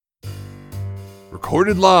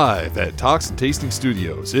Recorded live at Talks and Tasting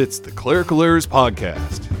Studios, it's the Clerical Errors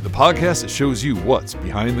Podcast, the podcast that shows you what's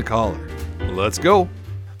behind the collar. Let's go.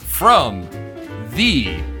 From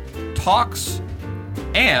the Talks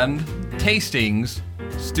and Tastings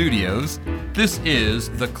Studios, this is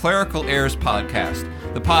the Clerical Errors Podcast,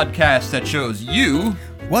 the podcast that shows you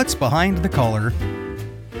what's behind the collar.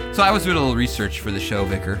 So I was doing a little research for the show,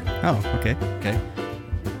 Vicar. Oh, okay. Okay.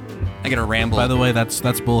 I get a ramble. By the way, that's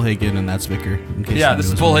Bullhagen and that's Vicar. Yeah, this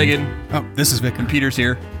is Bullhagen. Oh, this is Vicar. And Peter's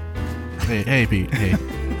here. Hey, Pete. Hey.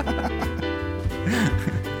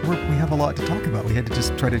 We have a lot to talk about. We had to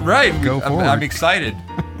just try to go forward. I'm excited.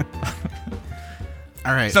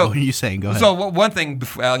 All right. So what are you saying? Go ahead. So one thing,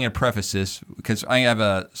 before, I'm going to preface this because I have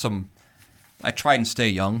I try and stay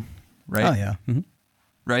young, right? Oh yeah. Mm-hmm.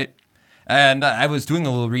 Right. And I was doing a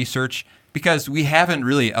little research because we haven't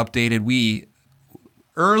really updated.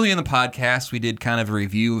 Early in the podcast, we did kind of a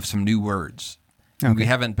review of some new words. Okay. We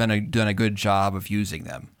haven't done a good job of using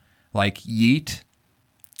them, like yeet.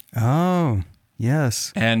 Oh,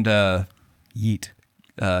 yes. And yeet.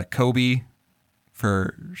 Kobe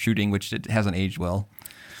for shooting, which it hasn't aged well.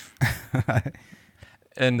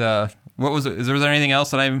 And what was it? Is there anything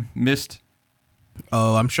else that I missed?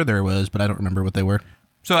 Oh, I'm sure there was, but I don't remember what they were.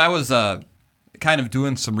 So I was kind of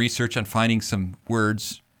doing some research on finding some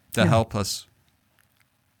words to help us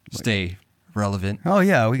stay relevant. Oh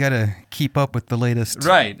yeah, we got to keep up with the latest.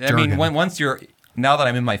 Right. jargon. I mean, now that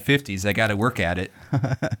I'm in my 50s, I got to work at it.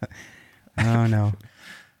 Oh no.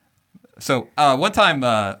 So one time,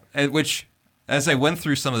 which as I went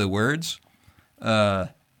through some of the words, do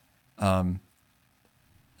you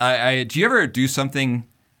ever do something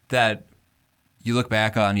that you look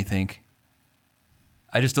back on and you think,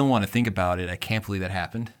 I just don't want to think about it. I can't believe that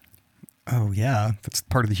happened. Oh yeah, that's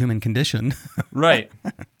part of the human condition. Right.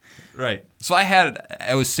 Right. So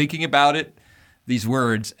I was thinking about it, these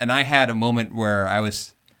words, and I had a moment where I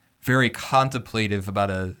was very contemplative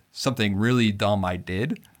about something really dumb I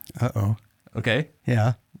did. Uh-oh. Okay?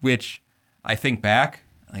 Yeah. Which I think back,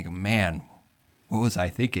 I go, man, what was I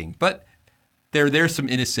thinking? But there's some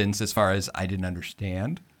innocence as far as I didn't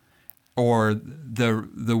understand, or the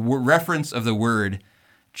reference of the word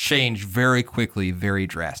changed very quickly, very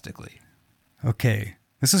drastically. Okay.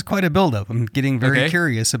 This is quite a buildup. I'm getting very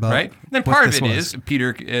curious about right? And what part of this it was.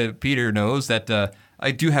 is Peter knows that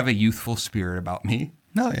I do have a youthful spirit about me.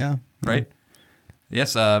 Oh yeah. Right?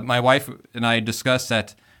 Yes, my wife and I discussed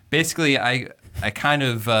that basically I kind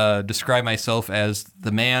of describe myself as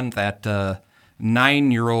the man that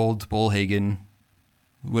 9-year-old Bullhagen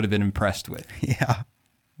would have been impressed with. Yeah.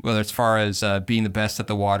 Whether it's as far as being the best at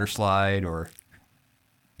the water slide or...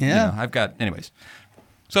 Yeah. I've got... Anyways.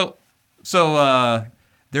 So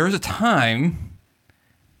there was a time,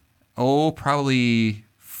 probably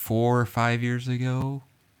 4 or 5 years ago.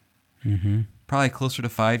 Mm-hmm. Probably closer to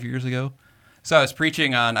 5 years ago. So I was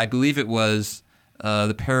preaching on, I believe it was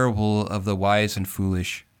the parable of the wise and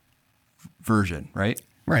foolish version, right?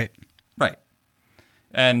 Right. Right.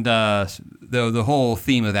 And the whole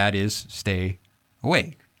theme of that is stay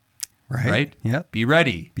awake. Right? Yep. Be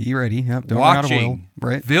ready. Be ready. Yep. Don't run out of oil. Watching.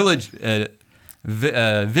 Right.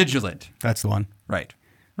 Vigilant. That's the one. Right.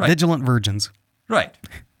 Vigilant virgins. Right.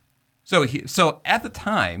 So at the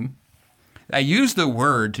time, I used the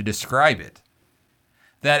word to describe it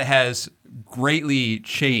that has greatly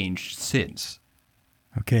changed since.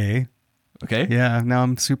 Okay. Okay? Yeah, now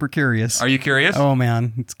I'm super curious. Are you curious? Oh,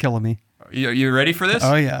 man. It's killing me. You ready for this?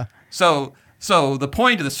 Oh, yeah. So the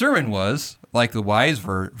point of the sermon was, like the wise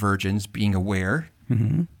virgins, being aware,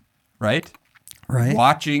 right? Right.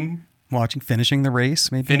 Watching, finishing the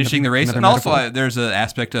race, maybe. Finishing the race. And metaphor. also there's an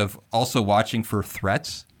aspect of also watching for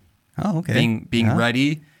threats. Oh, okay. Being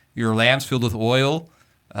ready, your lamps filled with oil,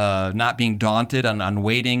 not being daunted on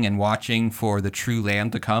waiting and watching for the true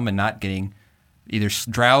lamb to come and not getting either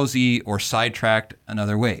drowsy or sidetracked in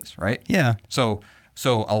other ways, right? Yeah. So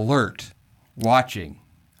alert, watching.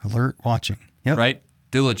 Alert, watching. Yep. Right?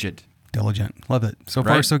 Diligent. Love it. So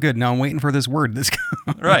far, Right? so good. Now I'm waiting for this word.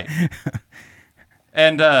 Right.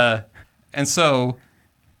 And so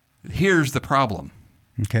here's the problem.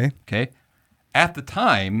 Okay. Okay. At the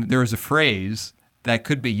time, there was a phrase that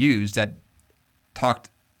could be used that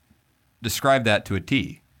described that to a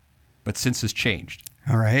T, but since it's changed.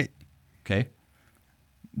 All right. Okay.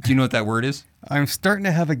 Do you know what that word is? I'm starting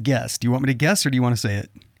to have a guess. Do you want me to guess or do you want to say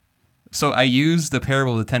it? So I used the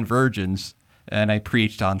parable of the 10 virgins and I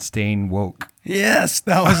preached on staying woke. Yes,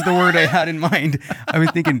 that was the word I had in mind. I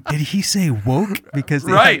was thinking, did he say woke? Because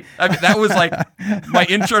right. I mean, that was like my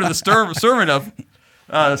intro to the sermon of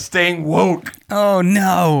staying woke. Oh,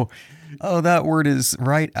 no. oh, that word is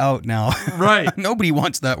right out now. Right. Nobody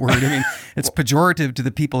wants that word. I mean, it's pejorative to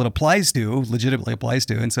the people it applies to, legitimately applies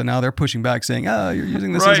to. And so now they're pushing back saying, oh, you're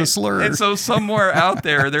using this as a slur. And so somewhere out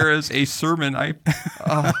there is a sermon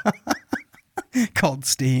called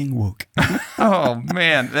Staying Woke. Oh,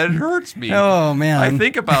 man, that hurts me. Oh, man. I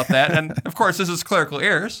think about that. And, of course, this is clerical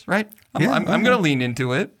errors, right? I'm going to lean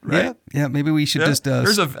into it, right? Yeah, maybe we should just...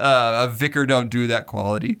 There's a vicar don't do that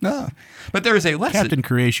quality. No. But there is a lesson. Captain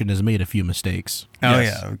Creation has made a few mistakes. Oh,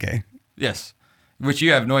 Yes. yeah, okay. Yes. Which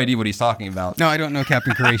you have no idea what he's talking about. No, I don't know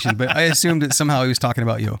Captain Creation, but I assumed that somehow he was talking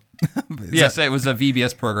about you. Yes, it was a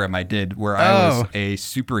VBS program I did where I was a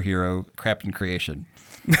superhero, Captain Creation.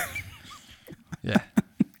 Yeah.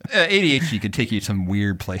 ADHD could take you to some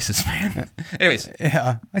weird places, man. Anyways.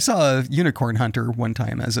 Yeah, I saw a unicorn hunter one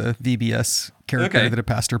time as a VBS character that a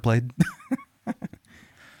pastor played.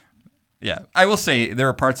 Yeah, I will say there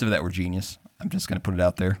are parts of it that were genius. I'm just going to put it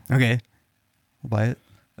out there. Okay, we'll buy it.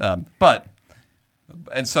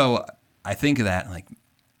 And so I think of that, like,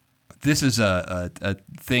 this is a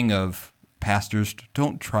thing of pastors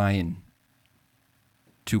don't try and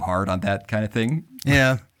too hard on that kind of thing.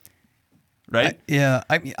 Yeah. Right?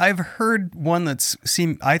 I mean, I've heard one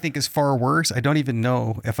I think is far worse. I don't even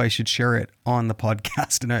know if I should share it on the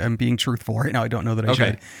podcast, and I'm being truthful right now. I don't know that I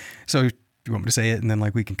should. So, do you want me to say it, and then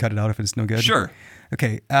we can cut it out if it's no good? Sure.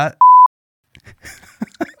 Okay.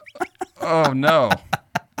 Oh no.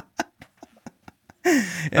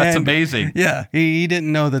 That's amazing. Yeah, he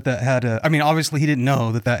didn't know that had I mean, obviously he didn't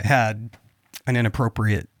know that had an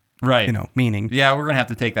inappropriate, meaning. Yeah, we're gonna have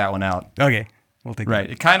to take that one out. Okay, we'll take Right.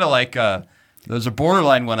 that. It kind of like there's a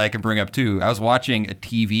borderline one I can bring up too. I was watching a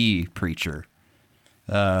TV preacher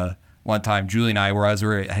one time. Julie and I I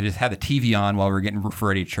just had the TV on while we were getting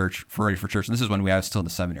ready for church. And this is when I was still in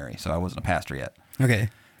the seminary, so I wasn't a pastor yet. Okay.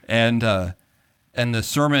 And the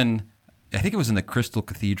sermon, I think it was in the Crystal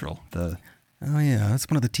Cathedral. Oh yeah, that's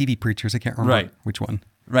one of the TV preachers. I can't remember which one.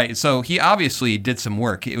 Right. So he obviously did some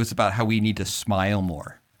work. It was about how we need to smile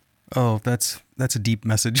more. Oh, that's a deep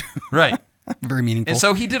message. Right. Very meaningful. And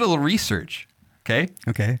so he did a little research. Okay.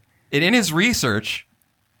 Okay. And in his research,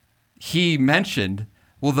 he mentioned,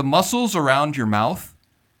 well, the muscles around your mouth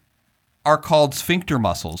are called sphincter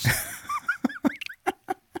muscles.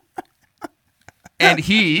 And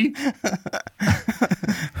he...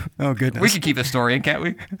 Oh, goodness. We can keep this story in, can't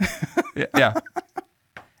we? Yeah.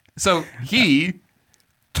 So he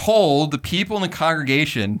told the people in the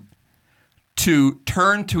congregation to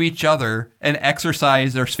turn to each other and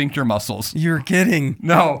exercise their sphincter muscles. You're kidding.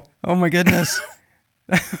 No. Oh, my goodness.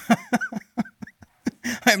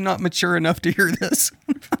 I'm not mature enough to hear this.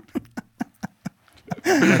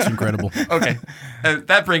 That's incredible. Okay.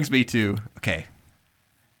 That brings me to,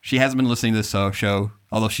 she hasn't been listening to this show,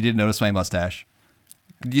 although she did notice my mustache.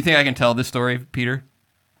 Do you think I can tell this story, Peter?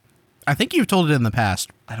 I think you've told it in the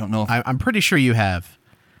past. I don't know. I'm pretty sure you have.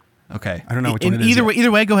 Okay. I don't know which one it is.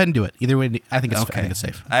 Either way, go ahead and do it. Either way, I think it's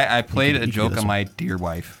safe. I played a joke on my dear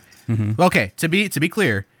wife. Mm-hmm. Okay, to be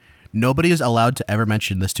clear, nobody is allowed to ever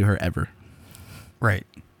mention this to her ever. Right.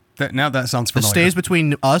 Now that sounds familiar. This stays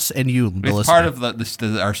between us and you, the It's listener. part of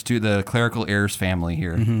the clerical heirs family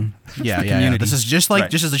here. Mm-hmm. Yeah. This is just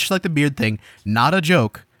like the beard thing. Not a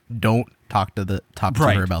joke. Don't talk to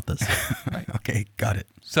her about this. Right. Okay, got it.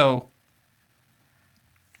 So,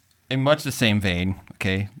 in much the same vein,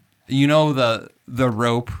 you know the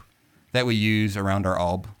rope that we use around our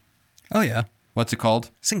alb? Oh, yeah. What's it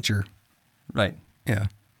called? Cincture. Right. Yeah.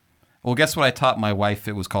 Well, guess what I taught my wife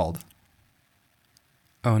it was called?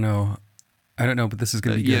 Oh, no. I don't know, but this is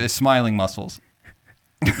going to be good. Yeah, the smiling muscles.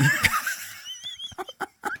 All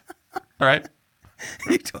right.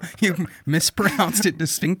 You mispronounced it to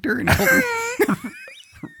sphincter?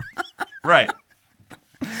 Right.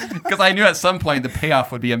 Because I knew at some point the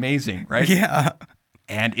payoff would be amazing, right? Yeah.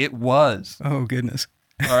 And it was. Oh, goodness.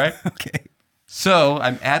 All right. Okay. So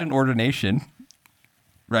I'm at an ordination,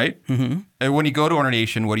 right? Mm-hmm. And when you go to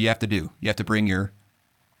ordination, what do you have to do? You have to bring your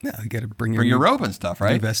Yeah, you got to bring your robe and stuff,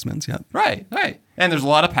 right? Investments, yeah. Right. And there's a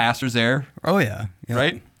lot of pastors there, Oh, yeah. Yep.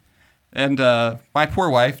 right? And my poor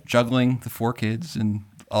wife juggling the 4 kids and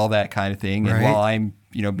all that kind of thing. And Right. while I'm,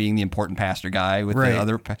 being the important pastor guy with Right. the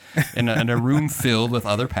other, in a room filled with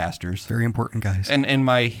other pastors. Very important, guys. And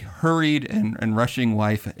my hurried and rushing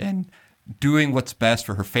wife and doing what's best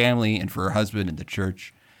for her family and for her husband and the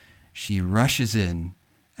church, she rushes in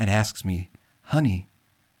and asks me, honey,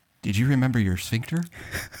 did you remember your sphincter?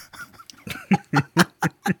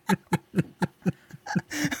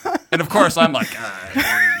 And of course, I'm like,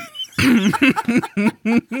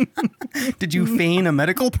 Did you feign a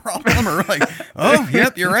medical problem or oh,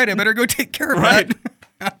 yep, you're right. I better go take care of that.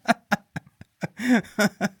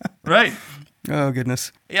 Right. Oh,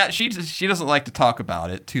 goodness. Yeah, she doesn't like to talk about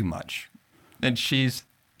it too much. And she's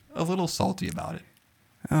a little salty about it.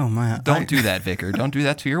 Oh, my. Don't do that, Vicar. Don't do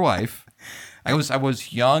that to your wife. I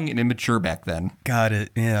was young and immature back then. Got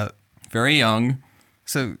it. Yeah. Very young.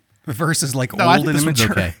 So versus like No, I old think and this one's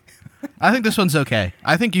immature. okay. I think this one's okay.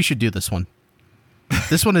 I think you should do this one.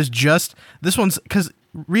 This one's because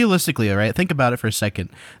realistically, all right, think about it for a second.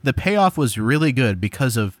 The payoff was really good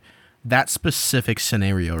because of that specific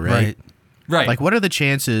scenario, right? Right. Like, what are the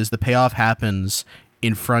chances the payoff happens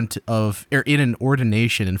in front of, or in an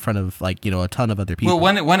ordination in front of, like, a ton of other people?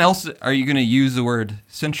 Well, when else are you going to use the word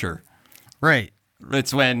censure? Right.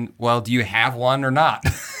 It's when, do you have one or not?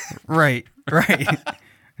 Right.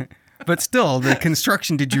 But still, the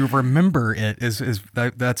construction, did you remember it,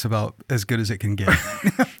 that's about as good as it can get.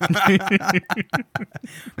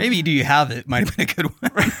 Maybe do you have it might have been a good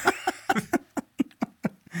one.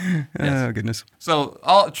 Yes. Oh, goodness. So,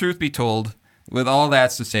 all truth be told, with all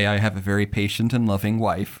that's to say, I have a very patient and loving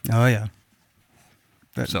wife. Oh, yeah.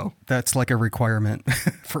 That's like a requirement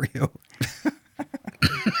for you.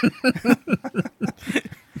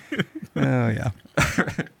 Oh, yeah.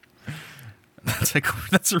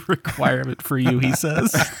 That's a requirement for you, he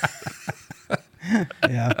says.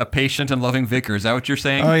 Yeah. A patient and loving vicar. Is that what you're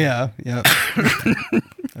saying? Oh, yeah. Yeah.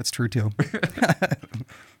 That's true, too.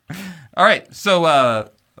 All right. So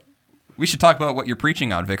we should talk about what you're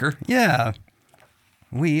preaching on, Vicar. Yeah.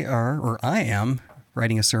 I am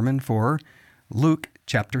writing a sermon for Luke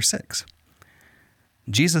chapter 6.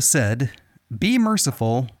 Jesus said, "Be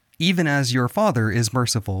merciful, even as your Father is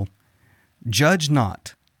merciful. Judge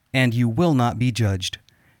not, and you will not be judged.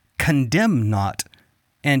 Condemn not,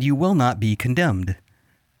 and you will not be condemned.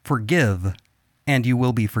 Forgive, and you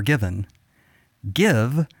will be forgiven.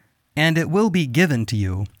 Give, and it will be given to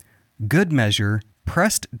you. Good measure,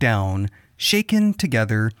 pressed down, shaken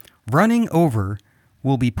together, running over,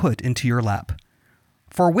 will be put into your lap.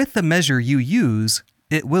 For with the measure you use,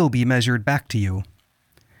 it will be measured back to you."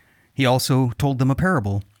 He also told them a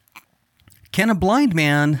parable. "Can a blind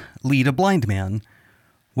man lead a blind man?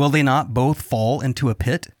 Will they not both fall into a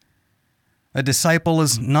pit? A disciple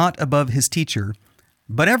is not above his teacher,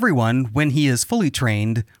 but everyone, when he is fully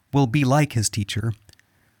trained, will be like his teacher.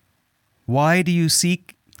 Why do you see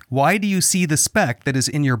the speck that is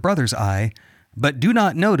in your brother's eye, but do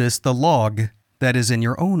not notice the log that is in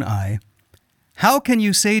your own eye? How can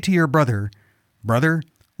you say to your brother, 'Brother,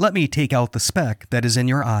 let me take out the speck that is in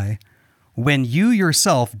your eye,' when you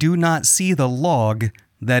yourself do not see the log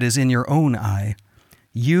that is in your own eye?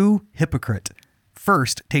 You hypocrite,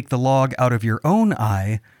 first take the log out of your own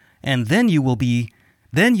eye, and then you will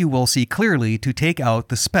see clearly to take out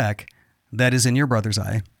the speck that is in your brother's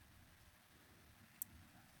eye."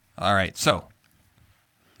 All right. So,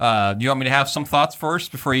 do you want me to have some thoughts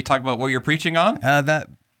first before you talk about what you're preaching on?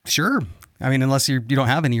 Sure. I mean, unless you don't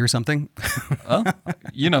have any or something.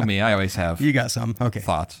 You know me. I always have You got some. Okay.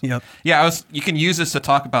 thoughts. Yep. Yeah, you can use this to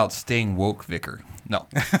talk about staying woke, Vicar. No.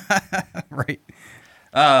 Right.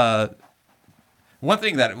 One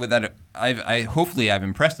thing that I've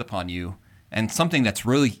impressed upon you, and something that's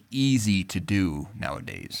really easy to do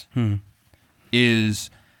nowadays, is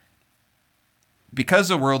because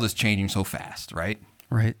the world is changing so fast, right?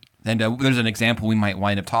 Right. And there's an example we might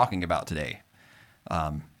wind up talking about today,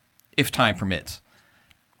 if time permits,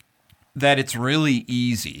 that it's really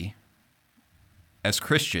easy as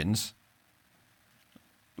Christians.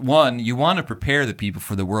 One, you want to prepare the people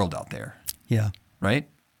for the world out there, Yeah. right?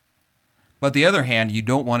 But the other hand, you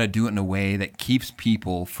don't want to do it in a way that keeps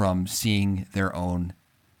people from seeing their own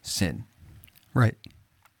sin. Right.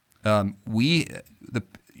 A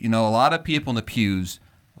lot of people in the pews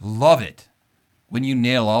love it when you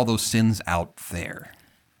nail all those sins out there.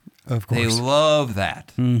 Of They course. love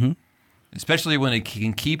that, especially when it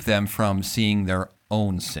can keep them from seeing their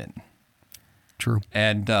own sin. True.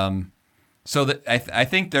 And so that I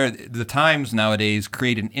think the times nowadays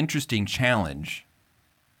create an interesting challenge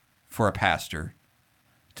for a pastor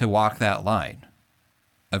to walk that line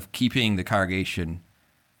of keeping the congregation,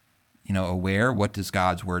 aware. What does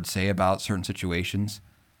God's word say about certain situations,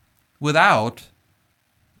 without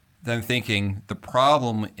them thinking the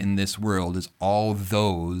problem in this world is all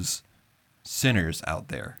those sinners out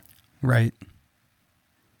there. Right.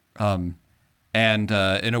 And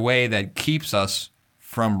in a way that keeps us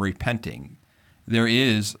from repenting. There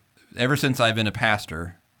is, ever since I've been a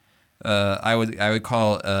pastor, I would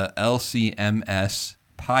call LCMS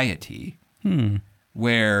piety,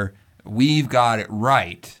 where we've got it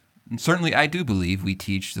right. And certainly I do believe we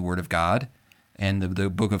teach the Word of God, and the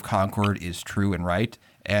Book of Concord is true and right.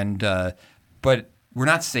 And but we're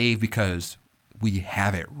not saved because we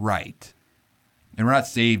have it right. And we're not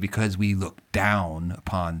saved because we look down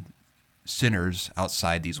upon sinners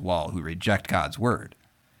outside these walls who reject God's word.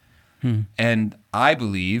 And I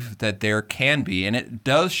believe that there can be, and it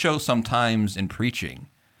does show sometimes in preaching,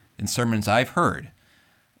 in sermons I've heard,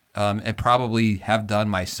 and probably have done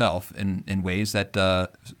myself in ways that,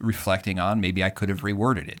 reflecting on, maybe I could have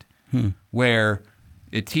reworded it, where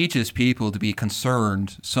it teaches people to be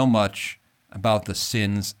concerned so much about the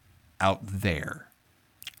sins out there.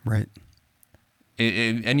 Right.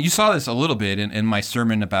 And you saw this a little bit in my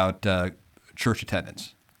sermon about church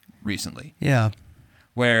attendance recently. Yeah.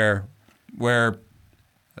 Where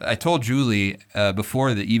I told Julie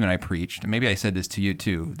before the even I preached, and maybe I said this to you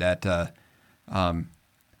too, that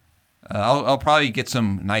I'll probably get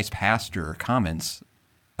some nice pastor comments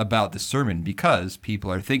about the sermon because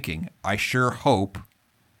people are thinking, I sure hope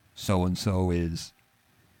so-and-so is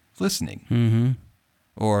listening. Mm-hmm.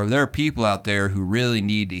 Or there are people out there who really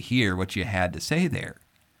need to hear what you had to say there.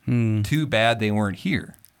 Too bad they weren't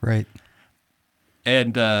here. Right.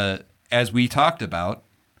 And as we talked about,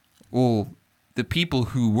 well, the people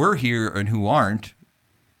who were here and who aren't,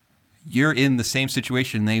 you're in the same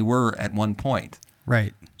situation they were at one point.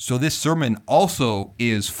 Right. So this sermon also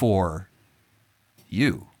is for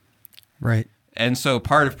you. Right. And so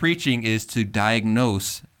part of preaching is to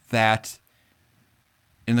diagnose that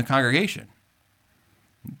in the congregation.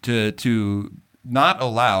 To not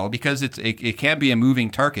allow, because it can be a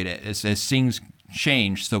moving target as things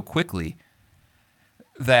change so quickly,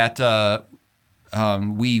 that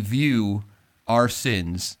we view our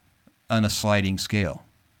sins on a sliding scale.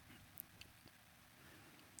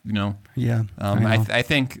 You know? Yeah. I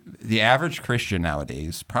think the average Christian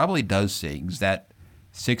nowadays probably does things that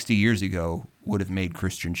 60 years ago would have made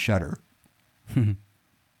Christians shudder.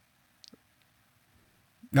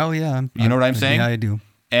 Oh, yeah. You know what I'm saying? Yeah, I do.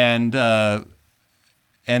 And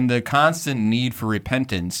the constant need for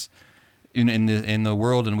repentance in the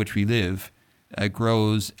world in which we live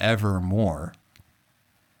grows ever more.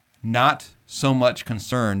 Not so much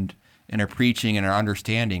concerned in our preaching and our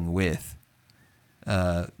understanding with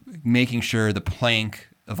making sure the plank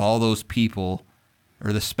of all those people,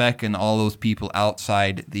 or the speck in all those people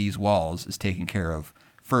outside these walls, is taken care of.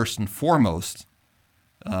 First and foremost,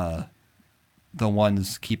 the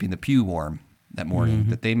ones keeping the pew warm that morning,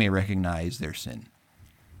 that they may recognize their sin.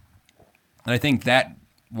 And I think that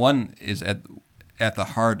one is at the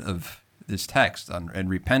heart of this text and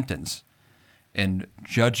repentance and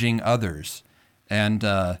judging others and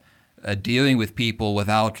dealing with people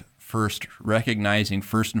without first recognizing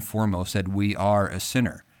first and foremost that we are a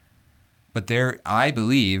sinner. But I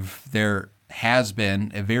believe there has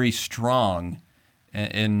been a very strong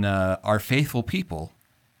in our faithful people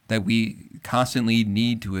that we constantly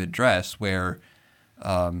need to address, where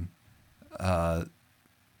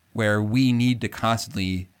we need to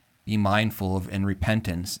constantly be mindful of in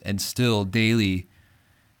repentance, and still daily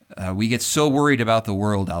we get so worried about the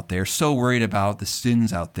world out there, so worried about the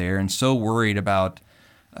sins out there, and so worried about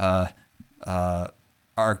our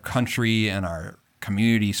country and our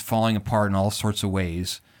communities falling apart in all sorts of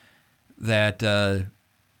ways, that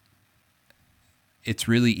it's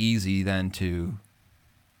really easy then to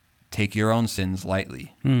take your own sins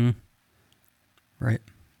lightly. Right.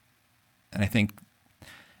 And I think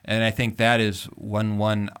that is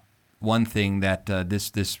one thing that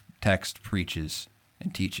this text preaches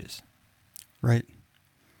and teaches. Right.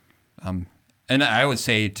 And I would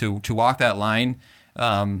say to walk that line,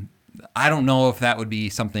 I don't know if that would be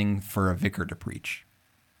something for a vicar to preach.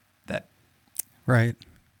 That right.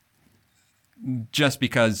 Just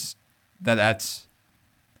because that's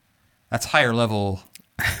higher level.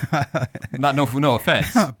 No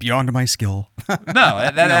offense. Beyond my skill.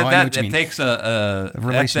 That takes a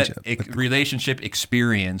relationship, relationship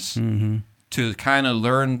experience to kind of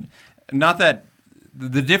learn. Not that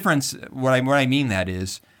the difference. What I mean that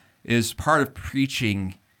is part of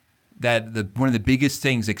preaching. That one of the biggest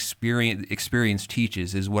things experience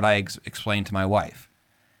teaches is what I explained to my wife.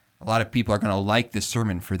 A lot of people are going to like this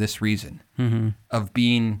sermon for this reason, of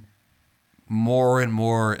being more and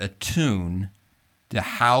more attuned to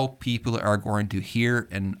how people are going to hear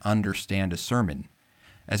and understand a sermon.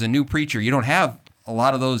 As a new preacher, you don't have a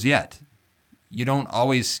lot of those yet. You don't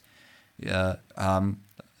always have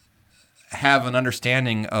an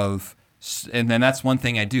understanding of, and then that's one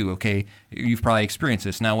thing I do, okay? You've probably experienced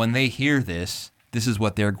this. Now, when they hear this is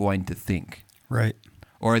what they're going to think. Right.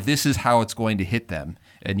 Or this is how it's going to hit them.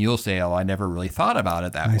 And you'll say, oh, I never really thought about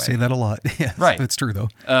it that way. I say that a lot. Yes, right. It's true, though.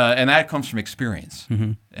 And that comes from experience.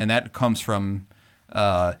 And that comes from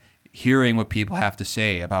hearing what people have to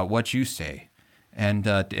say about what you say. and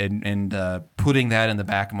putting that in the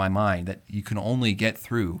back of my mind that you can only get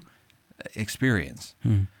through experience.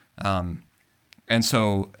 And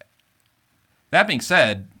so, that being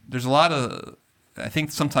said, there's a lot of, I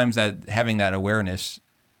think sometimes that having that awareness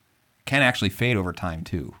can actually fade over time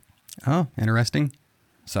too. Oh, interesting.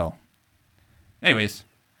 So, anyways,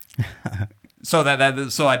 so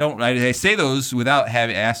I say those without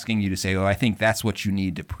asking you to say, oh, I think that's what you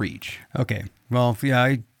need to preach. Okay. Well,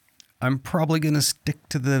 yeah, I'm probably going to stick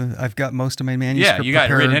to I've got most of my manuscript. Yeah, you got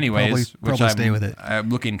it written anyways. Probably stay with it. I'm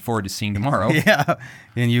looking forward to seeing tomorrow. Yeah.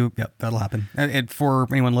 And that'll happen. And for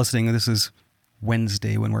anyone listening, this is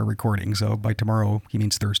Wednesday when we're recording. So by tomorrow, he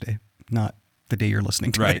means Thursday, not the day you're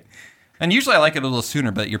listening to it. And usually I like it a little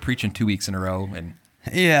sooner, but you're preaching 2 weeks in a row. And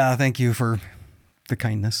yeah, thank you for the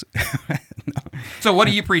kindness. No. So what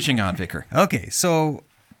are you preaching on, Vicar? Okay, so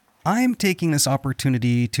I'm taking this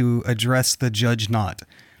opportunity to address the judge not,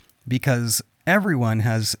 because everyone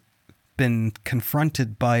has been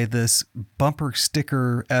confronted by this bumper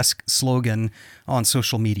sticker-esque slogan on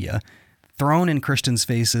social media, thrown in Christians'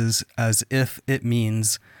 faces as if it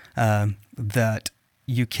means that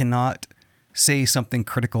you cannot say something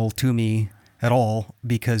critical to me at all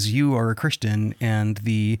because you are a Christian and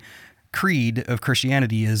the creed of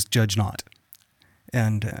Christianity is judge not.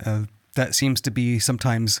 And that seems to be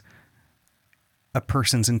sometimes a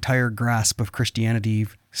person's entire grasp of Christianity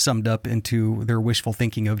summed up into their wishful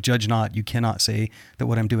thinking of judge not, you cannot say that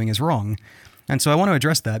what I'm doing is wrong. And so I want to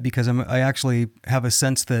address that because I actually have a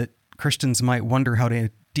sense that Christians might wonder how to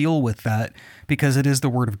deal with that because it is the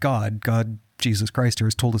word of God. God, Jesus Christ,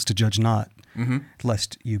 has told us to judge not,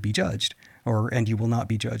 lest you be judged, and you will not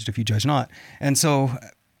be judged if you judge not. And so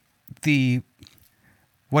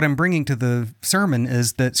what I'm bringing to the sermon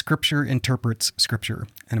is that Scripture interprets Scripture,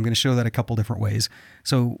 and I'm going to show that a couple different ways.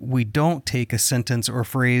 So we don't take a sentence or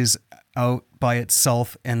phrase out by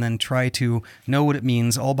itself and then try to know what it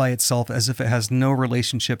means all by itself as if it has no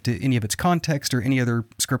relationship to any of its context or any other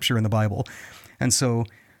Scripture in the Bible. And so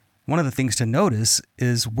one of the things to notice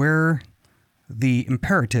is where the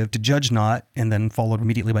imperative to judge not, and then followed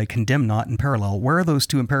immediately by condemn not in parallel, where those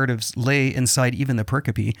two imperatives lay inside even the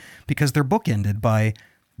pericope, because they're bookended by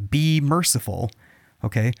be merciful.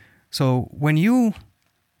 Okay, so when you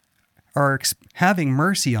are having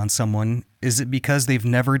mercy on someone, is it because they've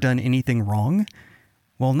never done anything wrong?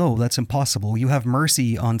 Well, no, that's impossible. You have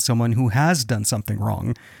mercy on someone who has done something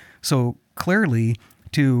wrong. So clearly,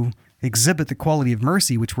 to exhibit the quality of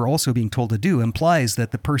mercy, which we're also being told to do, implies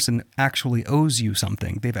that the person actually owes you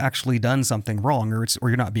something. They've actually done something wrong, or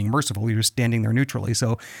you're not being merciful. You're just standing there neutrally.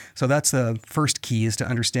 So that's the first key, is to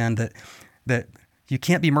understand that you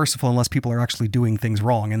can't be merciful unless people are actually doing things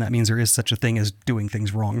wrong, and that means there is such a thing as doing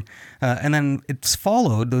things wrong. And then it's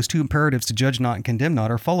followed, those two imperatives to judge not and condemn not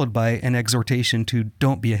are followed by an exhortation to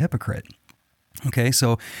don't be a hypocrite. Okay,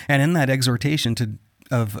 so, and in that exhortation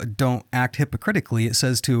of don't act hypocritically, it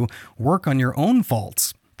says to work on your own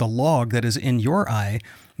faults, the log that is in your eye,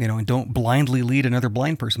 and don't blindly lead another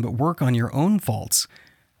blind person, but work on your own faults.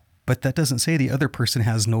 But that doesn't say the other person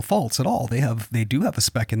has no faults at all. They do have a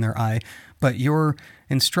speck in their eye, but your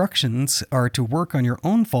instructions are to work on your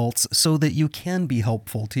own faults so that you can be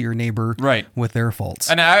helpful to your neighbor with their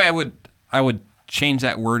faults. And I would change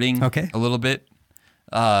that wording a little bit.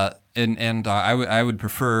 I would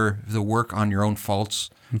prefer the work on your own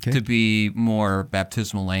faults to be more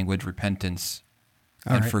baptismal language, repentance,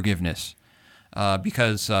 and forgiveness,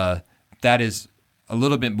 because that is a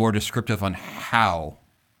little bit more descriptive on how.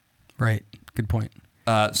 Right. Good point.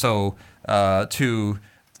 So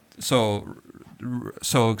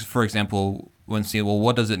for example, when say, well,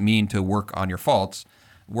 what does it mean to work on your faults?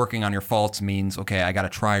 Working on your faults means, okay, I got to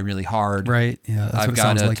try really hard. Right. Yeah. That's I've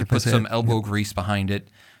got to put some elbow grease behind it.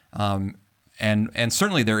 And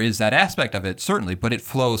certainly there is that aspect of it, certainly, but it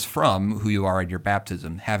flows from who you are at your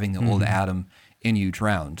baptism, having the old Adam in you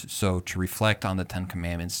drowned. So to reflect on the 10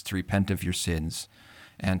 Commandments, to repent of your sins,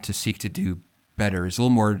 and to seek to do better is a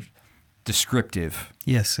little more descriptive.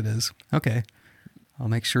 Yes, it is. Okay. I'll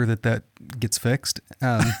make sure that gets fixed.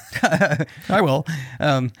 I will.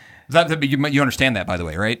 You understand that, by the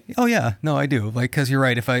way, right? Oh yeah, no, I do. Because you're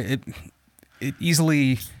right. If it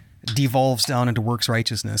easily devolves down into works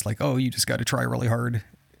righteousness, like, oh, you just got to try really hard,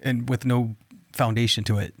 and with no foundation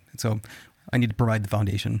to it. So I need to provide the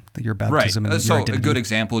foundation, your baptism, and your identity. A good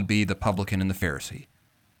example would be the publican and the Pharisee.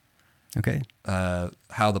 Okay.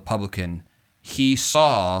 How the publican, he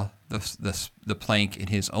saw the plank in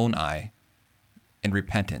his own eye in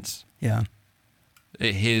repentance. Yeah.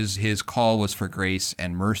 His call was for grace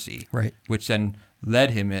and mercy, right? Which then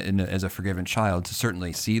led him as a forgiven child to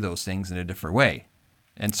certainly see those things in a different way.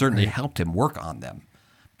 and certainly helped him work on them.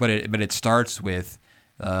 But it starts with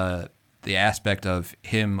the aspect of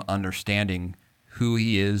him understanding who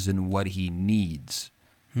he is and what he needs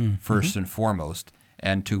first and foremost.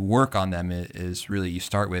 And to work on them is really, you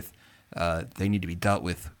start with they need to be dealt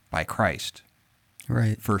with by Christ,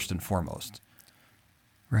 Right. first and foremost.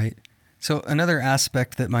 Right. So another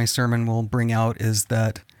aspect that my sermon will bring out is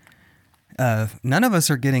that none of us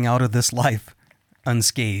are getting out of this life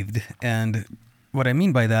unscathed. And what I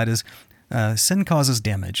mean by that is sin causes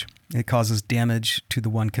damage. It causes damage to the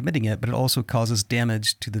one committing it, but it also causes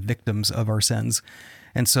damage to the victims of our sins.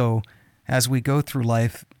 And so as we go through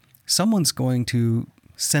life, someone's going to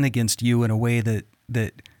sin against you in a way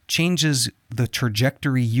that changes the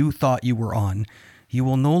trajectory you thought you were on. You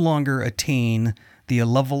will no longer attain the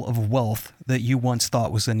level of wealth that you once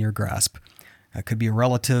thought was in your grasp. It could be a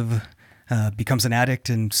relative becomes an addict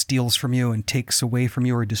and steals from you and takes away from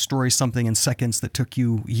you or destroys something in seconds that took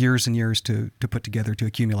you years and years to put together, to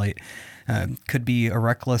accumulate. Could be a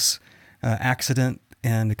reckless accident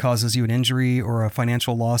and it causes you an injury or a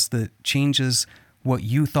financial loss that changes what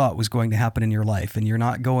you thought was going to happen in your life. And you're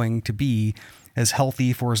not going to be as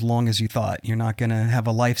healthy for as long as you thought. You're not going to have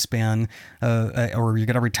a lifespan or you're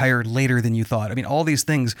going to retire later than you thought. I mean, all these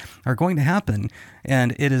things are going to happen.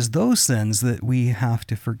 And it is those sins that we have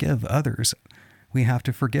to forgive others. We have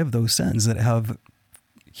to forgive those sins that have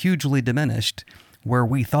hugely diminished where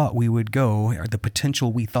we thought we would go or the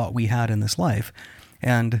potential we thought we had in this life.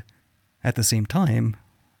 And at the same time,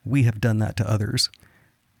 we have done that to others.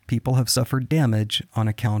 People have suffered damage on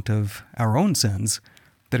account of our own sins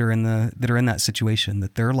that are in that situation,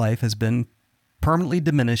 that their life has been permanently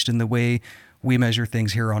diminished in the way we measure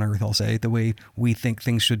things here on earth, I'll say, the way we think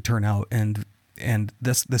things should turn out. And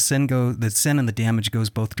the sin and the damage goes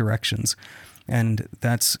both directions. And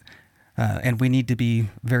and we need to be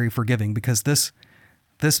very forgiving, because this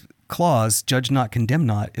clause, judge not, condemn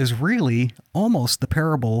not, is really almost the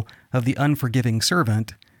parable of the unforgiving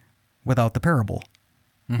servant without the parable.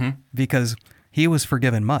 Because he was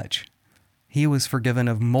forgiven much. He was forgiven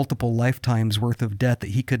of multiple lifetimes worth of debt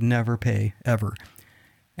that he could never pay, ever.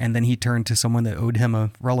 And then he turned to someone that owed him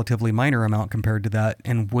a relatively minor amount compared to that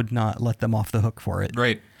and would not let them off the hook for it.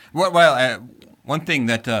 Right. Well, one thing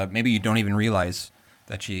that maybe you don't even realize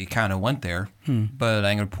that you kind of went there, but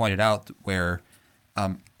I'm going to point it out where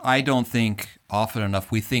I don't think often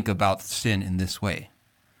enough we think about sin in this way.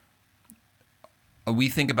 We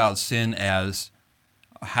think about sin as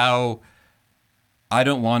how I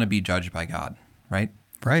don't want to be judged by God, right?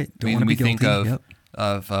 Right. Don't want to be guilty. We think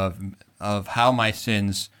of how my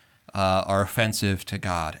sins are offensive to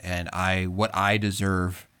God and what I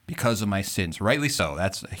deserve because of my sins. Rightly so.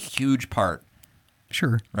 That's a huge part.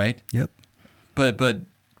 Sure. Right? Yep. But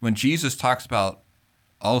when Jesus talks about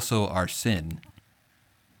also our sin,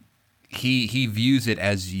 he views it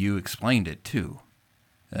as you explained it too.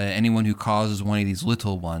 Anyone who causes one of these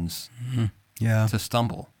little ones to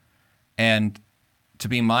stumble. And to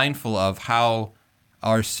be mindful of how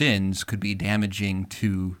our sins could be damaging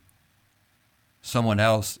to someone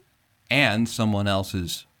else and someone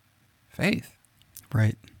else's faith.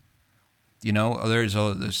 Right. You know, there's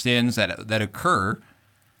sins that occur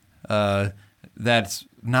that's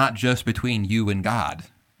not just between you and God.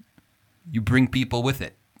 You bring people with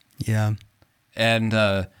it. Yeah. And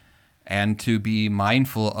to be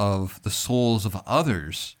mindful of the souls of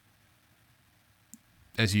others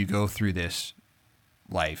as you go through this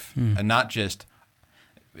life, and not just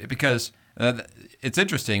because it's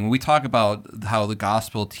interesting when we talk about how the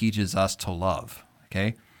gospel teaches us to love.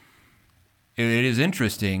 Okay, it is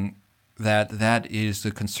interesting that is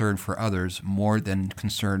the concern for others more than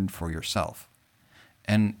concern for yourself,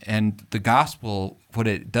 and the gospel, what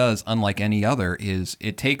it does, unlike any other, is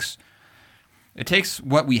it takes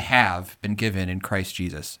what we have been given in Christ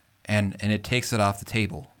Jesus and it takes it off the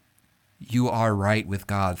table. You are right with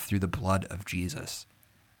God through the blood of Jesus.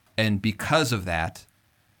 And because of that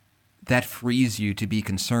frees you to be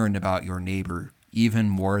concerned about your neighbor even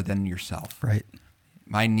more than yourself. Right.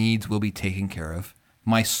 My needs will be taken care of.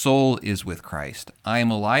 My soul is with Christ. I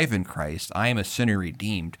am alive in Christ. I am a sinner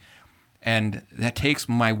redeemed. And that takes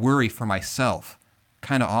my worry for myself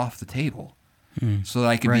kind of off the table so that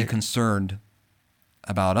I can be concerned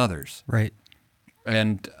about others. Right.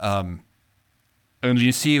 And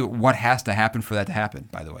you see what has to happen for that to happen,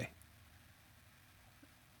 by the way.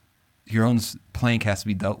 Your own plank has to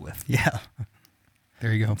be dealt with. Yeah.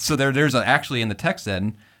 There you go. So there's actually in the text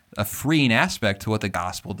then a freeing aspect to what the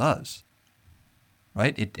gospel does.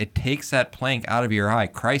 Right? It takes that plank out of your eye.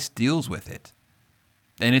 Christ deals with it.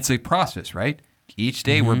 And it's a process, right? Each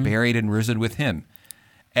day we're buried and risen with him.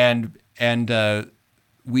 And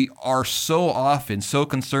we are so often so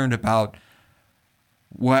concerned about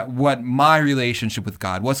what my relationship with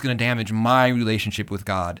God, what's going to damage my relationship with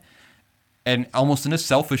God, and almost in a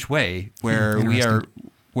selfish way where we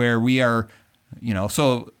are,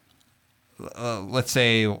 so let's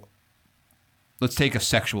take a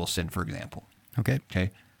sexual sin, for example. Okay.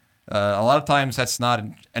 Okay. A lot of times that's not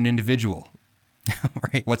an individual.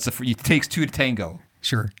 Right. It takes two to tango.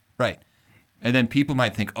 Sure. Right. And then people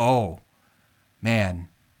might think, oh, man,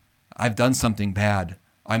 I've done something bad.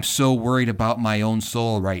 I'm so worried about my own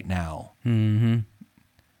soul right now. Mm-hmm.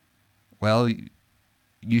 Well,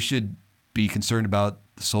 you should be concerned about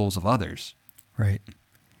the souls of others. Right.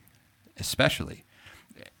 Especially.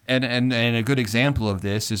 And a good example of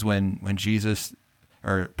this is when Jesus,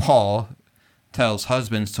 or Paul, tells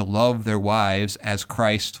husbands to love their wives as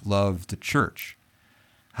Christ loved the church.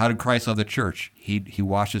 How did Christ love the church? He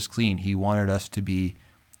washed us clean. He wanted us to be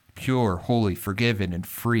pure, holy, forgiven, and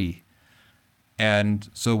free. And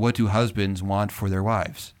so what do husbands want for their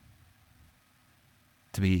wives?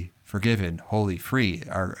 To be forgiven, holy, free.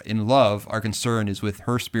 In love, our concern is with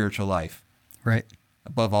her spiritual life. Right.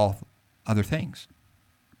 Above all other things.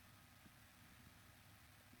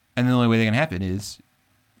 And the only way that can happen is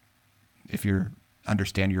if you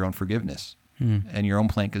understand your own forgiveness and your own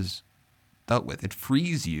plank is dealt with. It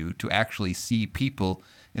frees you to actually see people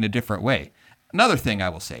in a different way. Another thing I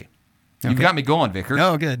will say, you've got me going, Vicar.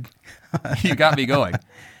 Oh, good. You got me going.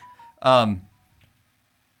 And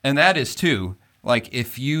that is too, like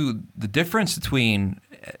the difference between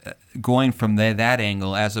going from that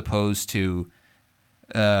angle as opposed to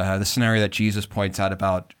the scenario that Jesus points out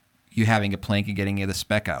about you having a plank and getting the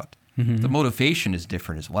speck out. Mm-hmm. The motivation is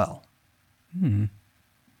different as well. Mm-hmm.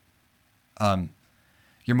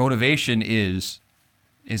 Your motivation is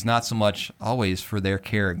not so much always for their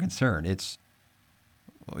care and concern.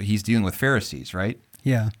 He's dealing with Pharisees, right?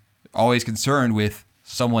 Yeah. Always concerned with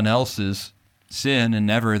someone else's sin and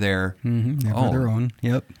never their never own. their own.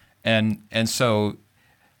 Yep. And so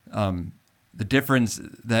the difference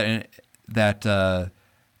that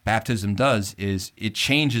baptism does is it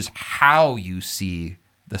changes how you see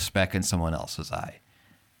the speck in someone else's eye.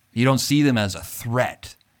 You don't see them as a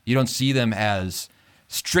threat. You don't see them as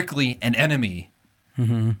strictly an enemy.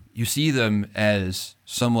 Mm-hmm. You see them as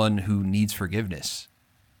someone who needs forgiveness.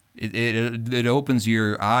 It opens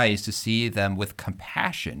your eyes to see them with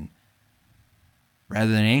compassion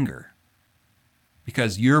rather than anger,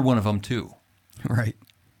 because you're one of them too. Right.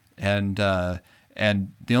 And the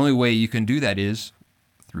only way you can do that is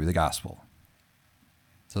through the gospel.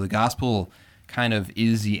 So the gospel kind of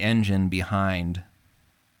is the engine behind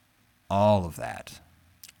all of that.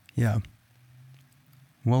 Yeah.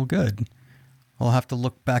 Well, good. I'll have to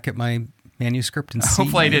look back at my manuscript and see.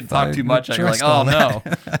 Hopefully I didn't talk too much. You're like, oh no,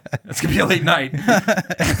 it's going to be a late night.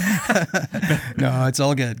 No, it's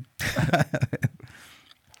all good.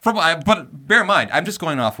 But bear in mind, I'm just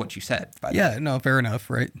going off what you said. Yeah, no, fair enough,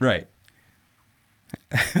 right? Right.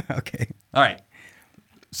 Okay. All right.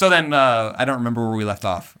 So then I don't remember where we left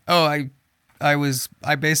off. Oh,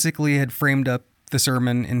 I basically had framed up the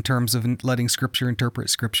sermon in terms of letting Scripture interpret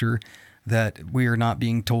Scripture, that we are not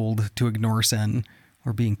being told to ignore sin.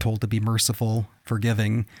 We're being told to be merciful,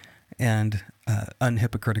 forgiving, and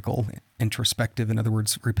unhypocritical, introspective. In other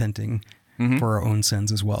words, repenting for our own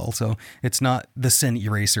sins as well. So it's not the sin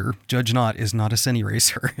eraser. Judge not is not a sin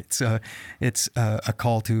eraser. It's a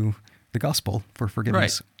call to the gospel for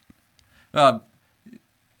forgiveness. Right.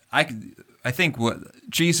 I think what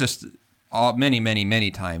Jesus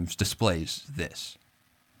many times displays this,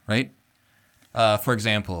 right? For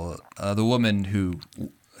example, the woman who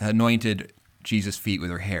anointed Jesus' feet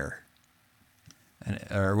with her hair,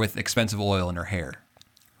 or with expensive oil in her hair,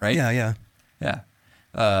 right? Yeah.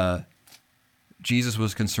 Jesus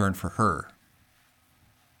was concerned for her.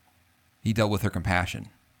 He dealt with her compassion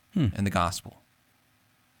in the gospel.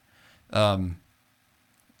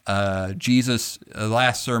 Jesus,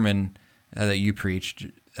 last sermon that you preached,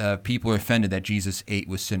 people were offended that Jesus ate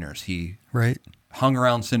with sinners. He hung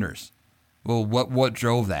around sinners. Well, what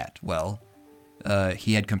drove that? Well,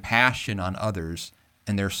 he had compassion on others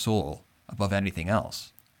and their soul above anything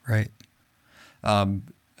else. Right.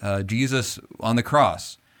 Jesus on the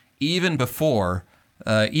cross, even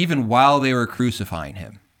while they were crucifying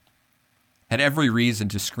him, had every reason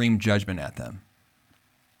to scream judgment at them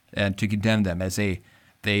and to condemn them as they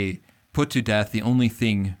put to death the only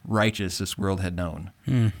thing righteous this world had known.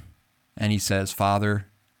 And he says, Father,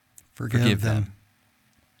 forgive them.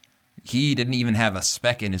 He didn't even have a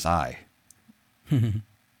speck in his eye.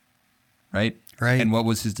 Right? Right. And what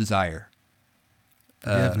was his desire?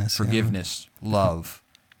 Forgiveness. Love,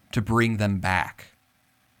 to bring them back.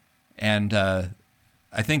 And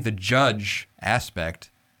I think the judge aspect,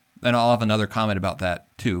 and I'll have another comment about that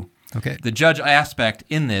too. Okay. The judge aspect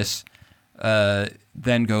in this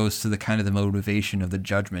then goes to the kind of the motivation of the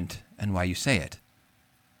judgment and why you say it.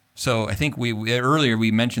 So I think earlier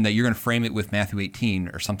we mentioned that you're going to frame it with Matthew 18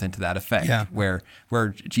 or something to that effect, where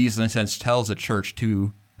Jesus in a sense tells the church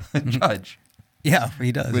to judge. Yeah,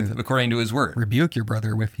 he does. According to his word. Rebuke your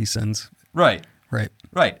brother if he sins. Right. Right.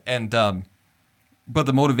 Right. And but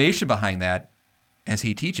the motivation behind that, as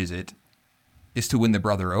he teaches it, is to win the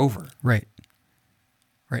brother over. Right.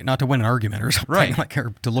 Right. Not to win an argument or something. Right. Like,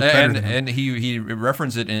 or to look better than him. And he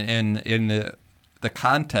referenced it in the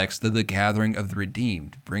context of the gathering of the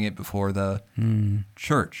redeemed. Bring it before the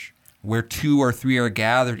church. Where 2 or 3 are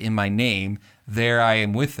gathered in my name, there I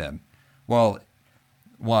am with them. Well,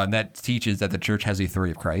 one, that teaches that the church has the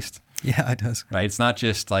authority of Christ. Yeah, it does. Right? It's not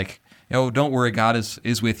just like, don't worry, God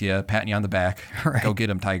is with you, patting you on the back. Right. Go get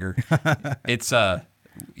him, tiger. It's, I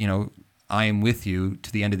am with you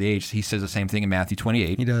to the end of the age. He says the same thing in Matthew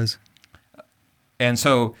 28. He does. And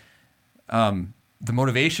so the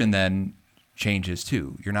motivation then changes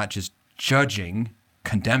too. You're not just judging,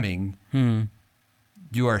 condemning.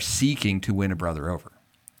 You are seeking to win a brother over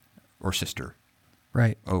or sister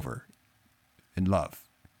over in love.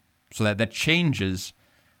 So that changes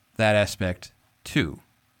that aspect too.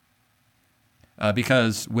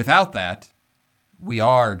 Because without that, we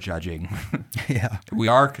are judging. Yeah. We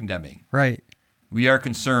are condemning. Right. We are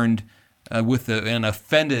concerned with and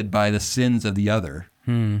offended by the sins of the other,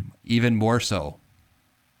 even more so.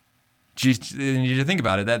 Just, you think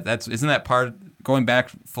about it. Isn't that part going back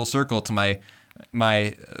full circle to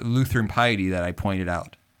my Lutheran piety that I pointed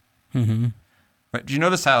out? Mm-hmm. Right? Do you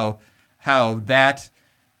notice how that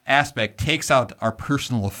aspect takes out our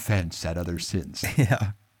personal offense at other sins?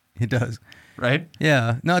 Yeah, it does. Right?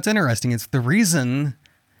 Yeah. No, it's interesting. It's the reason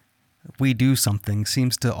we do something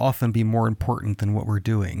seems to often be more important than what we're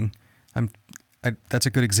doing. That's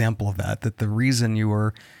a good example of that the reason you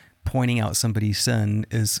are pointing out somebody's sin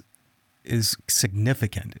is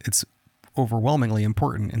significant. It's overwhelmingly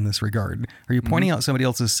important in this regard. Are you pointing out somebody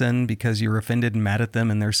else's sin because you're offended and mad at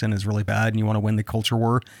them and their sin is really bad and you want to win the culture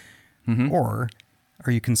war? Or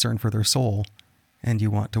are you concerned for their soul and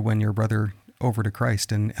you want to win your brother over to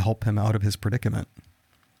Christ and help him out of his predicament?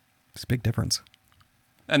 It's a big difference.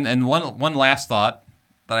 And one last thought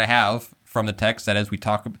that I have from the text that as we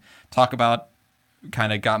talk about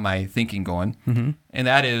kind of got my thinking going, and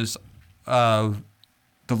that is the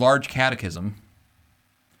large catechism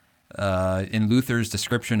in Luther's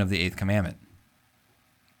description of the Eighth Commandment.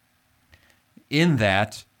 In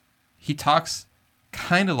that, he talks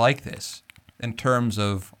kind of like this in terms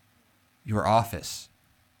of your office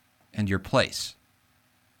and your place.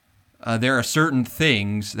 There are certain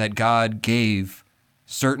things that God gave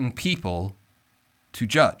certain people to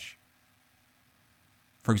judge.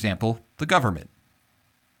 For example, the government.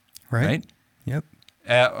 Right? Yep.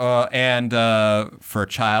 And for a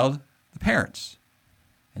child, the parents.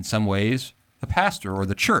 In some ways, the pastor or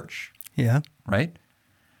the church. Yeah. Right?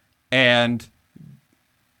 And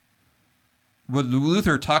when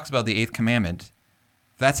Luther talks about the Eighth Commandment,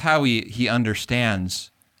 that's how he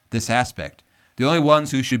understands this aspect. The only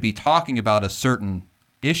ones who should be talking about a certain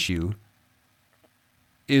issue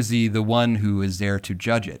is the one who is there to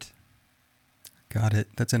judge it. Got it.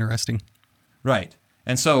 That's interesting. Right.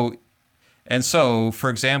 And so, for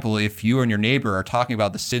example, if you and your neighbor are talking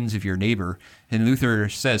about the sins of your neighbor, and Luther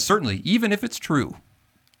says, certainly, even if it's true,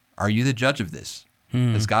 are you the judge of this?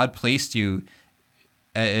 Has God placed you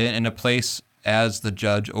in a place as the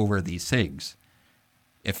judge over these things?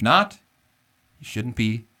 If not, you shouldn't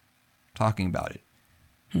be talking about it.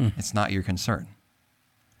 It's not your concern.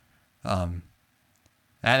 And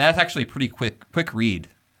that's actually a pretty quick read.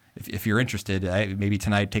 If you're interested, maybe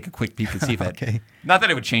tonight take a quick peek and see if Okay. Not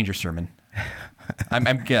that it would change your sermon.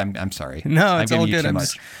 I'm sorry. No, it's all good. I'm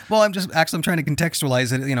trying to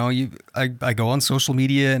contextualize it. You know, I go on social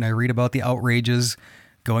media and I read about the outrages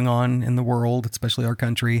going on in the world, especially our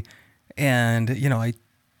country, and you know,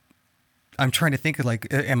 I'm trying to think of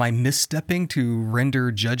like, am I misstepping to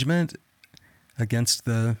render judgment against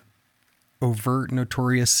the overt,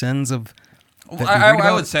 notorious sins of?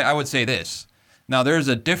 I would say this. Now, there's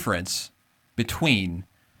a difference between,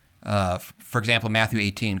 for example, Matthew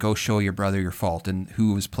 18, go show your brother your fault and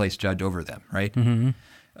who was placed judge over them, right?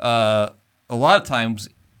 A lot of times,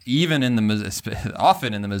 often in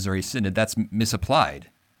the Missouri Synod, that's misapplied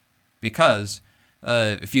because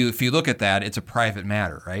if you look at that, it's a private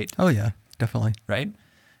matter, right? Oh, yeah, definitely. Right?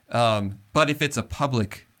 But if it's a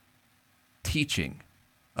public teaching,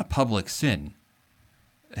 a public sin,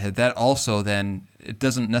 that also then it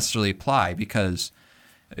doesn't necessarily apply because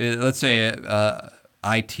let's say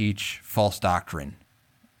I teach false doctrine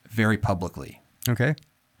very publicly. Okay.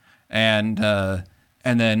 And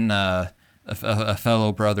then a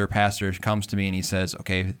fellow brother pastor comes to me and he says,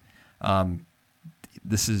 okay,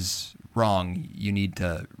 this is wrong. You need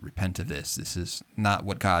to repent of this. This is not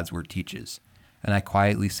what God's word teaches. And I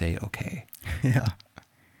quietly say, okay. Yeah.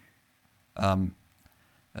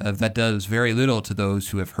 That does very little to those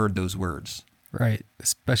who have heard those words. Right.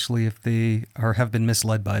 Especially if they have been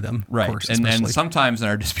misled by them. Right. Of course, And sometimes in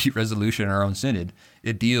our dispute resolution in our own synod,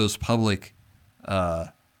 it deals public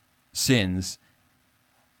sins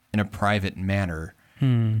in a private manner,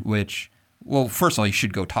 which, well, first of all, you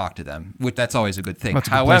should go talk to them. That's always a good thing. That's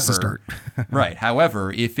a good place to start. Right.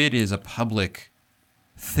 However, if it is a public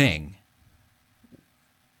thing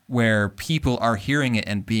where people are hearing it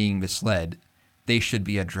and being misled, they should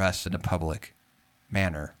be addressed in a public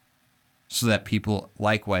manner so that people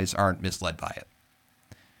likewise aren't misled by it.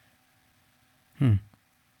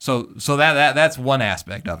 So that's one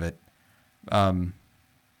aspect of it.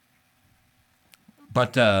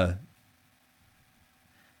 But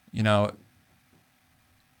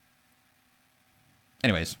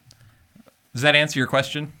anyways, does that answer your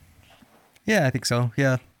question? Yeah, I think so.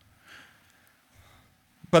 Yeah.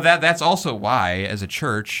 But that's also why, as a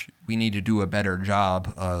church, we need to do a better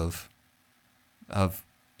job of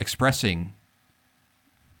expressing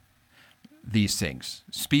these things,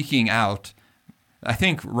 speaking out. I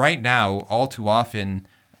think right now, all too often,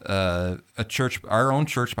 our own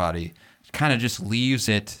church body, kind of just leaves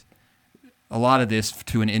a lot of this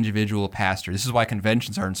to an individual pastor. This is why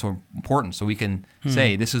conventions are so important, so we can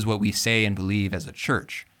say this is what we say and believe as a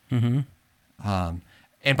church. And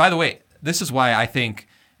by the way, this is why I think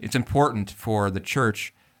it's important for the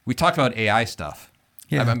church. We talked about AI stuff.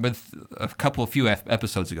 Yeah. I've been a few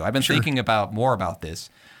episodes ago. I've been thinking more about this.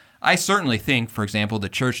 I certainly think, for example, the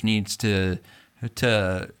church needs to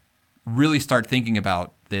really start thinking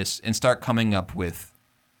about this and start coming up with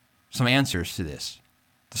some answers to this.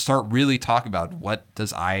 To start really talking about what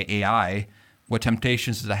does AI, what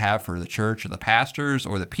temptations does it have for the church or the pastors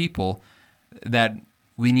or the people that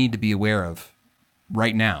we need to be aware of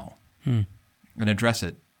right now and address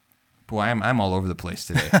it. Boy, I'm all over the place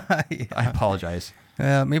today. Yeah. I apologize.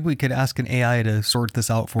 Maybe we could ask an AI to sort this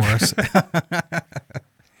out for us.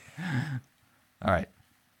 All right.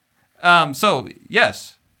 So,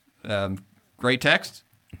 yes, great text.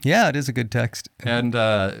 Yeah, it is a good text. And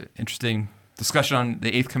interesting discussion on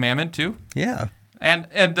the Eighth Commandment, too. Yeah. And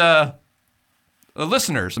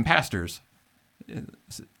listeners and pastors,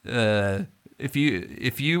 if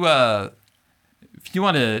you want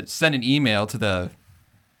to send an email to the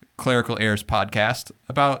Clerical Errors podcast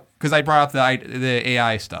because I brought up the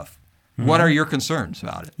AI stuff. What are your concerns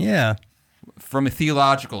about it? Yeah. From a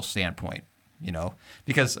theological standpoint,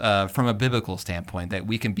 because from a biblical standpoint that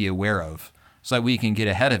we can be aware of so that we can get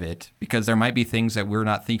ahead of it, because there might be things that we're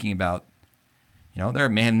not thinking about.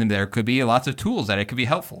 There could be lots of tools that it could be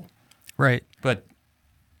helpful. Right. But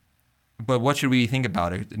what should we think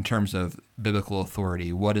about it in terms of biblical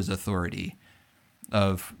authority? What is authority?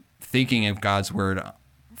 Of thinking of God's word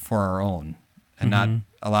for our own and not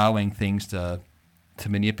allowing things to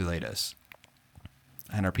manipulate us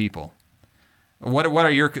and our people. What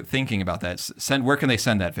are your thinking about that? Where can they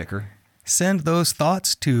send that, Vicar? Send those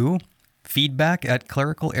thoughts to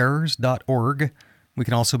feedback@clericalerrors.org. We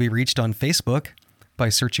can also be reached on Facebook by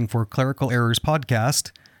searching for Clerical Errors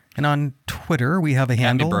Podcast. And on Twitter, we have a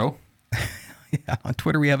handle. Bro. Yeah, on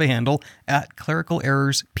Twitter, we have a handle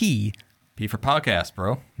 @ClericalErrorsP. P for podcast,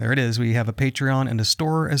 bro. There it is. We have a Patreon and a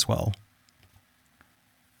store as well.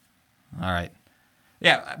 All right.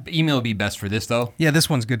 Yeah, email would be best for this, though. Yeah, this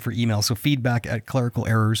one's good for email. So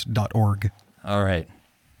feedback@clericalerrors.org. All right.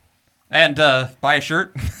 And buy a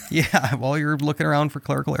shirt. Yeah, while you're looking around for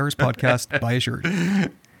Clerical Errors Podcast, buy a shirt.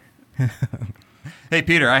 Hey,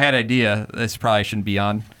 Peter, I had an idea. This probably shouldn't be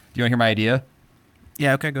on. Do you want to hear my idea?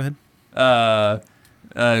 Yeah, okay, go ahead.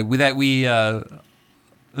 We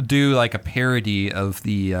do like a parody of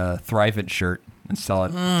the Thrivent shirt and sell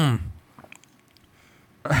it.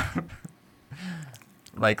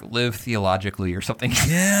 Like live theologically or something.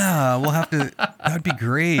 Yeah, we'll have to. That would be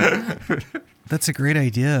great. That's a great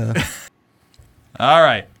idea. All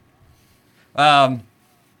right.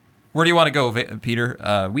 Where do you want to go,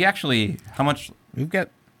 Peter? We actually, how much? We got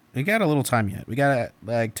a little time yet. We got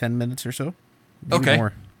like 10 minutes or so. Maybe Okay.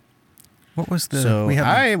 more. What was the? So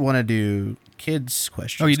I want to do kids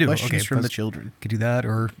questions. Oh, you do? Questions Okay, from the children. Could do that,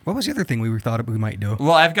 or what was the other thing we thought we might do?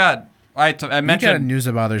 Well, I've got I You got a mentioned news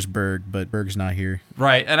about there's Berg, but Berg's not here.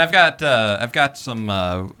 right, and I've got some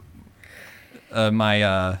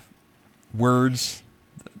my words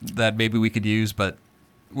that maybe we could use, but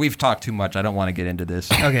we've talked too much. I don't want to get into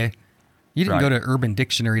this. Okay. You didn't Right. go to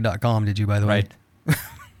urbandictionary.com, did you, by the way? Right.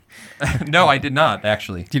 No, I did not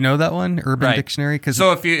actually. Do you know that one, Urban Right. Dictionary?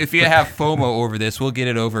 So if you have FOMO over this, we'll get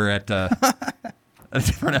it over at a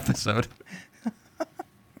different episode.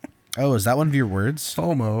 Oh, is that one of your words?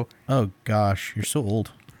 FOMO. Oh gosh, you're so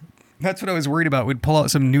old. That's what I was worried about. We'd pull out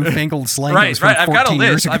some newfangled slang that was Right, from right. 14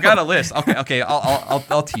 years ago. I've got a list. Okay.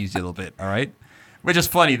 I'll tease you a little bit. All right. Which is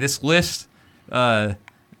funny. This list that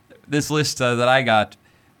I got.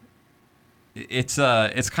 It's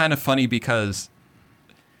kind of funny because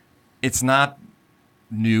it's not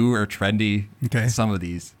new or trendy. Okay. Some of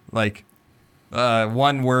these, like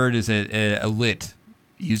one word is a lit,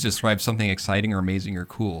 used to describe something exciting or amazing or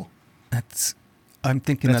cool. I'm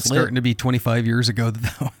thinking that's lit. starting to be 25 years ago.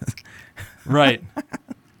 That was. Right.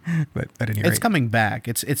 But at any rate. It's coming back.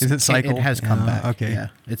 Is it cycled? It has come Yeah, back. okay. Yeah,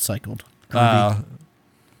 it's cycled.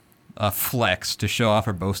 Flex, to show off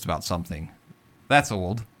or boast about something. That's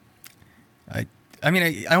old. I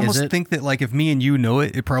mean, I almost think that, like, if me and you know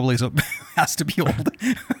it, it probably has to be old.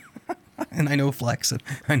 And I know flex and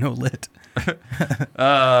I know lit.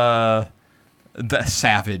 The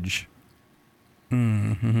savage.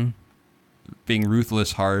 Mm-hmm. Being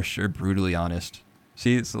ruthless, harsh, or brutally honest.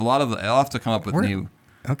 See, it's I'll have to come up with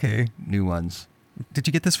new ones. Did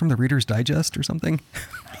you get this from the Reader's Digest or something?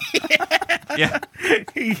 Yeah.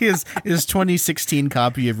 his 2016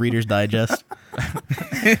 copy of Reader's Digest.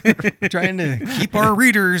 Trying to keep our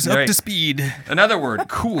readers up Right. to speed. Another word,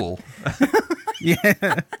 cool.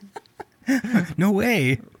 Yeah, No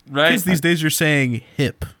way. Right? because these days you're saying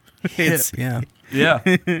hip. Hip, yeah. Yeah.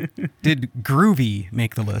 Did groovy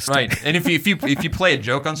make the list? Right. And if you play a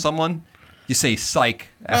joke on someone, you say psych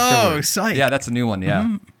afterwards. psych. Yeah, that's a new one.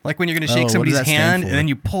 Yeah. Like when you're going to Oh, shake what does somebody's that stand hand for? and then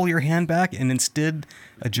you pull your hand back and instead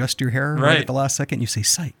adjust your hair right Right. at the last second. You say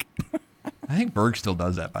psych. I think Berg still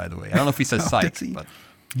does that, by the way. I don't know if he says psych, does he? but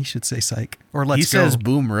You should say psych. Or let's He says go.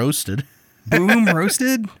 boom roasted. Boom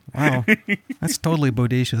roasted? Wow. That's totally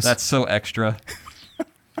bodacious. that's so extra.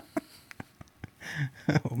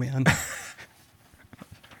 Oh, man.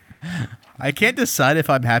 I can't decide if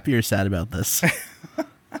I'm happy or sad about this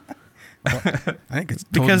I think it's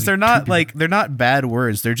because totally they're not bad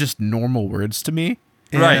words. They're just normal words to me.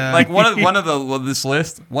 Right. Yeah. Like one of this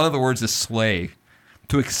list, one of the words is slay.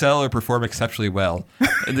 To excel or perform exceptionally well.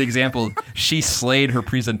 In the example, she slayed her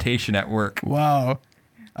presentation at work. Wow.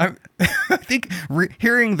 I think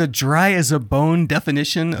hearing the dry as a bone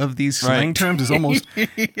definition of these slang Right. terms is almost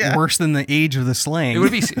worse than the age of the slang. It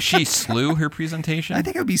would be she slew her presentation. I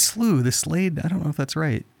think it would be slew. The slayed, I don't know if that's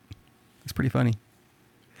right. It's pretty funny.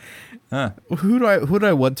 Huh. Who do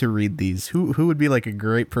I want to read these? Who would be like a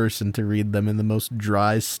great person to read them in the most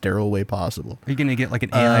dry, sterile way possible? Are you going to get like an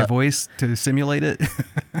AI voice to simulate it?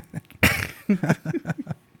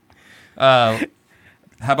 How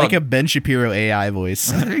about Like a Ben Shapiro AI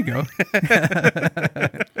voice. There you go.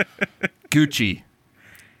 Gucci?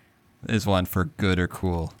 Is one for good or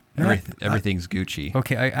cool. Everything's Gucci.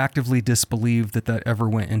 Okay, I actively disbelieve that ever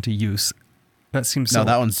went into use. That seems No,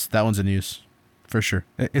 so... that one's in use for sure.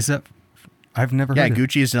 Is that... I've never Yeah, heard it.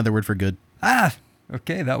 Gucci is another word for good. Ah!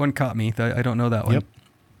 Okay, that one caught me. I don't know that one. Yep,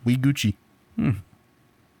 we Gucci.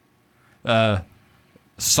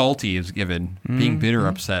 Salty is given. Being bitter,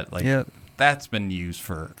 upset. Like Yeah. that's been used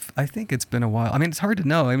for. I think it's been a while. I mean, it's hard to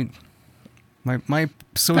know. I mean, my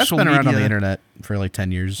social That's been media... around on the internet for like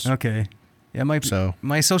 10 years. Okay. Yeah, So-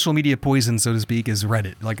 my social media poison, so to speak, is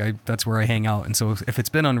Reddit. Like that's where I hang out. And so if it's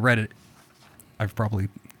been on Reddit, I've probably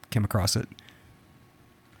came across it.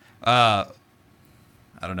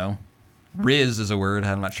 I don't know. Riz is a word.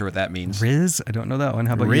 I'm not sure what that means. Riz? I don't know that one.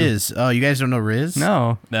 How about Riz. Oh, you guys don't know Riz? you?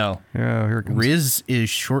 No. No. Yeah, here it comes. Riz is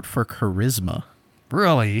short for charisma.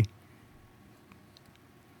 Really?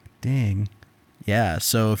 Dang. Yeah,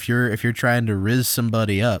 so if you're trying to riz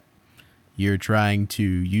somebody up, you're trying to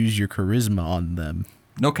use your charisma on them.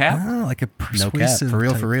 No cap. Oh, like a No cap. persuasive For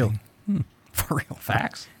real, type for real. thing. For real.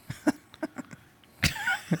 Facts.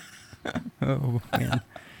 Oh, man.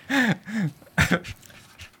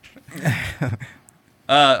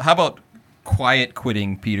 How about quiet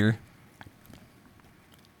quitting, Peter?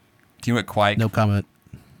 Do you know what quiet? No comment.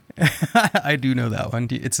 I do know that one.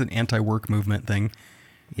 It's an anti-work movement thing.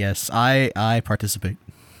 Yes, I participate.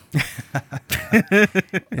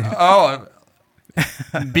 Oh,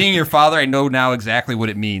 being your father, I know now exactly what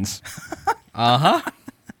it means. Uh-huh.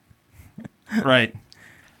 Right.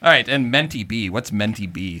 All right, and Menti B. What's Menti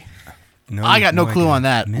B? No, I got no clue idea. on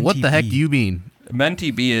that. What Mentee the heck B. do you mean?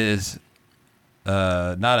 Mentee B is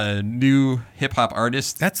not a new hip hop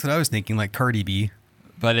artist, That's what I was thinking, like Cardi B.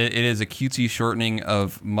 but it is a cutesy shortening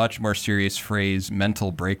of much more serious phrase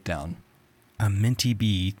mental breakdown. A Mentee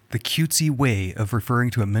B, the cutesy way of referring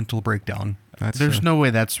to a mental breakdown. That's There's no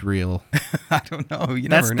way that's real. I don't know. You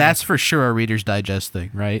never know. That's for sure a Reader's Digest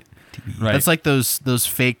thing, right? Right. That's like those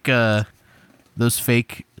fake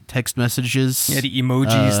text messages. yeah, the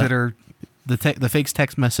emojis that are the fake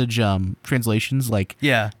text message translations, like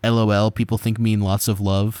yeah, LOL. People think mean lots of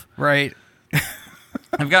love. right.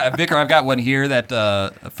 I've got one here that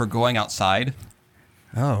for going outside.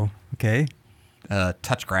 Oh, okay.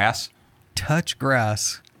 Touch grass. Touch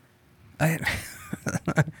grass.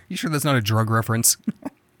 You sure that's not a drug reference?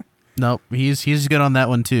 Nope, he's good on that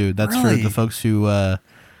one too. That's for Really? the folks who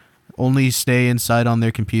only stay inside on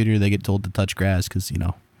their computer. They get told to touch grass because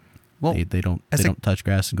Well, they don't as a- don't touch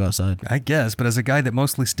grass and go outside. I guess, but as a guy that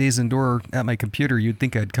mostly stays indoor at my computer, you'd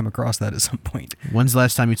think I'd come across that at some point. When's the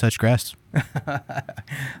last time you touched grass?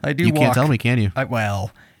 I do You walk. can't tell me, can you?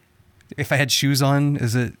 Well, if I had shoes on,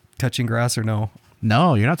 is it touching grass or no?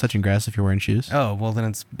 No, you're not touching grass if you're wearing shoes. Oh, well, then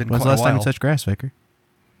it's been When's quite the last a while. time you touched grass, Vicar?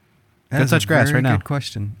 That Go is a touch grass very right now. Good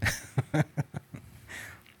question.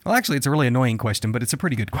 Well, actually, it's a really annoying question, but it's a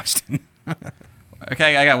pretty good question.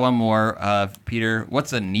 Okay, I got one more. Peter,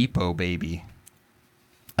 what's a Nepo baby?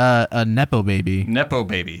 A nepo baby. Nepo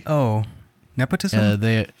baby. Oh, nepotism?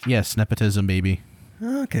 Yes, nepotism baby.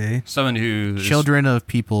 Okay. Someone who is- Children of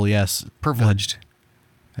people, yes. Privileged,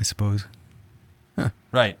 I suppose.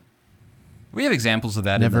 Right. We have examples of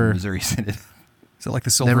that in Never- the Missouri Synod. Is it like the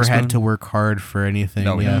silver Never spoon? had to work hard for anything.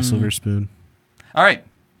 No, we yeah, don't. silver spoon. All right.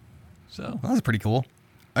 So, Well, that's pretty cool.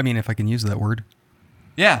 I mean, if I can use that word.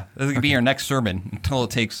 yeah, this could be your next sermon until it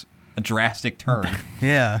takes a drastic turn.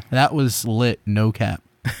 Yeah. That was lit, no cap.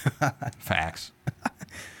 Facts.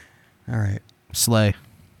 All right. Slay.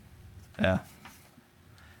 Yeah.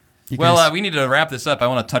 You Well, guys- we need to wrap this up. I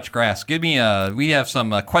want to touch grass. Give me we have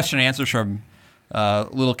some question and answers from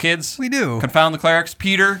little kids. We do. Confound the clerics.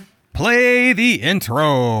 Peter. Play the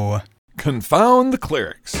intro. Confound the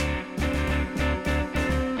clerics. What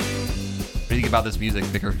do you think about this music,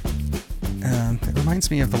 Vicar? It reminds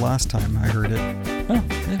me of the last time I heard it. Oh,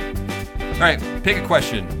 yeah. All right, pick a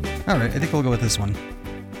question. All right, I think we'll go with this one.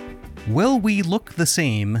 Will we look the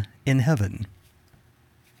same in heaven?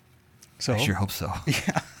 So, I sure hope so.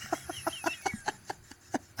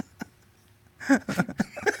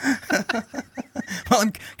 well,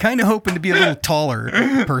 I'm kind of hoping to be a little taller,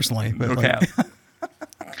 personally. But Okay.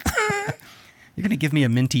 You're going to give me a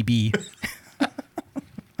Mentee B.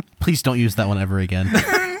 Please don't use that one ever again.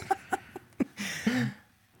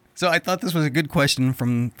 So I thought this was a good question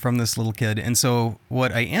from this little kid. And so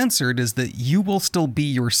what I answered is that you will still be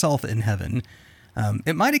yourself in heaven.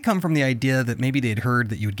 It might have come from the idea that maybe they'd heard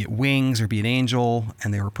that you would get wings or be an angel,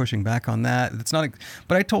 and they were pushing back on that. It's not.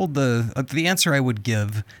 But I told the answer I would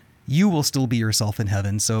give, you will still be yourself in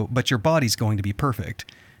heaven. So, but your body's going to be perfect,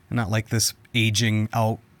 not like this aging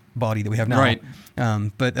out body that we have now. Right.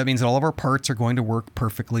 But that means that all of our parts are going to work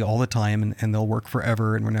perfectly all the time, and they'll work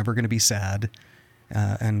forever, and we're never going to be sad.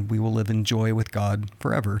 And we will live in joy with God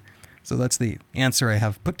forever. So that's the answer I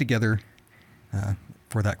have put together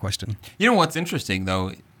for that question. You know what's interesting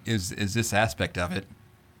though is this aspect of it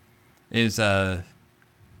is if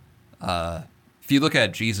you look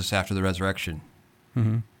at Jesus after the resurrection,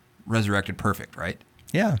 resurrected perfect, right?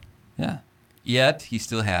 Yeah, Yeah. Yet he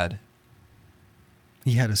still had.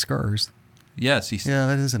 he had his scars. Yes, he's. Yeah,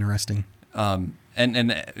 that is interesting. And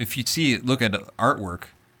if you look at artwork,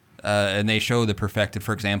 and they show the perfected,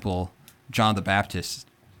 for example, John the Baptist,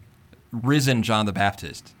 risen John the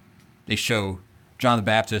Baptist. They show John the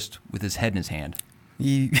Baptist with his head in his hand.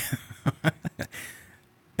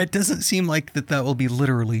 It doesn't seem like that will be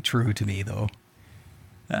literally true to me, though.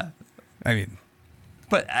 I mean,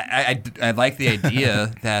 But I like the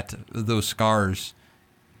idea that those scars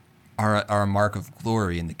are a mark of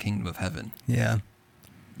glory in the kingdom of heaven. yeah,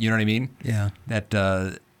 You know what I mean? yeah, That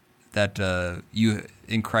you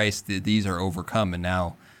in Christ these are overcome, and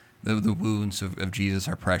now the wounds of Jesus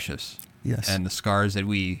are precious. yes, And the scars that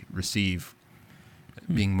we receive,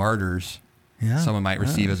 being martyrs, yeah. someone might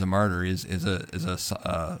receive as a martyr is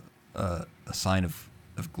a sign of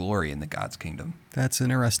glory in the God's kingdom. That's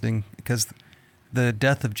interesting because the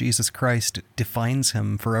death of Jesus Christ defines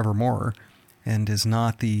him forevermore, and is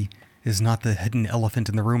not the hidden elephant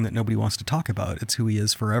in the room that nobody wants to talk about. It's who he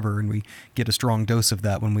is forever, and we get a strong dose of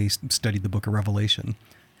that when we study the book of Revelation.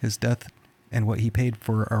 His death and what he paid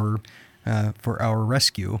for our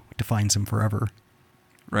rescue defines him forever.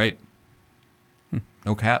 Right.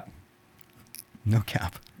 No cap. No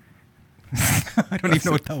cap. I don't even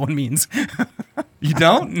know what that one means. You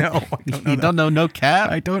don't? No, I don't know You don't know no cap?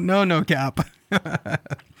 I don't know no cap.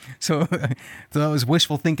 So that was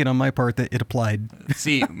wishful thinking on my part that it applied.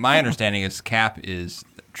 See, my understanding is cap is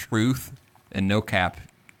truth and no cap.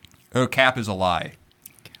 Or cap is a lie.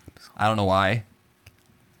 I don't know why.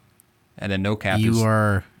 And then no cap is... You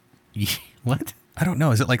are... What? I don't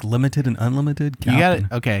know. Is it like limited and unlimited? Cap You got it.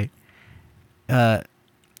 and- Okay.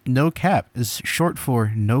 No cap is short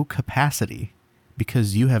for no capacity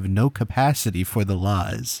because you have no capacity for the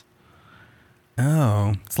lies.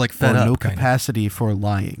 Oh, it's like fed or up. no kind of. capacity for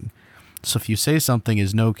lying. So if you say something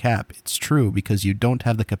is no cap, it's true because you don't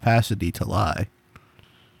have the capacity to lie.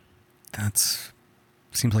 That's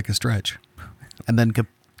seems like a stretch. And then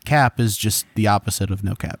cap is just the opposite of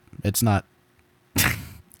no cap. It's not...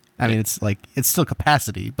 I mean, it's like, it's still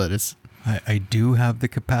capacity, but it's... I do have the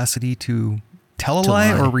capacity to tell a To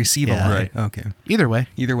lie lie. or receive a Yeah. lie. Right. Okay. Either way.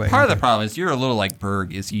 Either way. Part of the okay. problem is you're a little like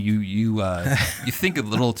Berg. Is you think a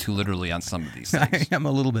little too literally on some of these I things. am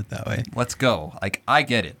a little bit that way. Let's go. Like, I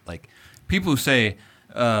get it. Like, people who say,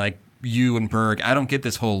 like, you and Berg, I don't get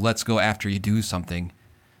this whole let's go after you do something,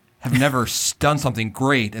 have never done something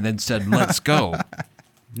great and then said, let's go.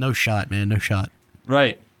 No shot, man. No shot.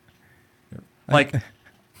 Right. Like,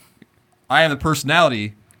 I am the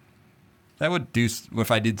personality that would do, if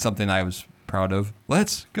I did something I was proud of,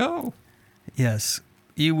 let's go. Yes.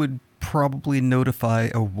 You would probably notify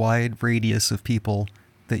a wide radius of people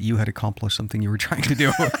that you had accomplished something you were trying to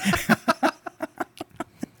do.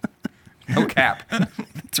 No cap.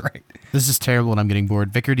 That's right. This is terrible and I'm getting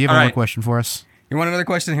bored. Vicar, do you have All another right. question for us? You want another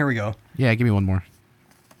question? Here we go. Yeah, give me one more.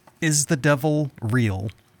 Is the devil real?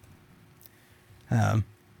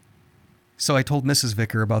 So I told Mrs.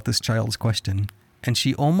 Vicar about this child's question, and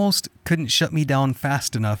she almost couldn't shut me down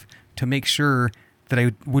fast enough to make sure that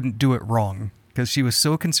I wouldn't do it wrong, because she was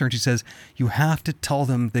so concerned. She says, you have to tell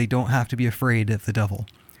them they don't have to be afraid of the devil.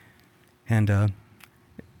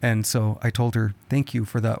 And so I told her, thank you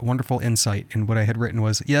for that wonderful insight. And what I had written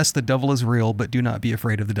was, yes, the devil is real, but do not be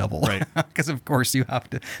afraid of the devil. Right. Because of course you have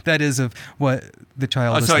to. That is of what the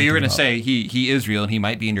child is So you're going going to say he is real and he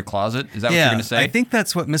might be in your closet? Is that what you're going to say? I think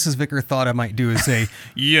that's what Mrs. Vicar thought I might do is say,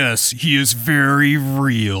 yes, he is very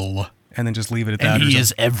real. And then just leave it at that. And or he something.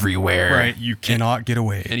 is everywhere. Right. You cannot get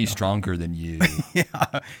away. And he's stronger than you.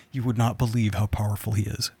 Yeah, you would not believe how powerful he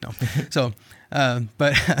is. No. So,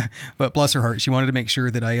 but bless her heart, she wanted to make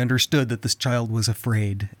sure that I understood that this child was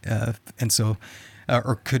afraid, and so,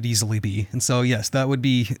 or could easily be. And so, yes, that would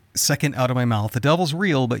be second out of my mouth. The devil's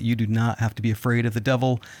real, but you do not have to be afraid of the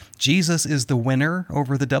devil. Jesus is the winner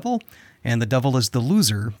over the devil, and the devil is the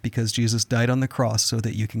loser because Jesus died on the cross so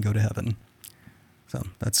that you can go to heaven. So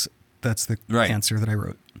that's the Right. answer that I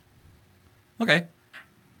wrote. Okay.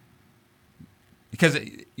 Because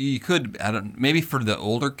you could, maybe for the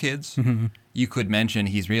older kids, you could mention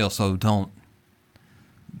he's real, so don't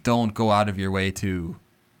go out of your way to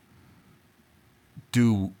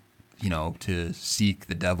do, to seek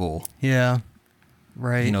the devil. Yeah,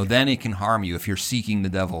 right. Then it can harm you if you're seeking the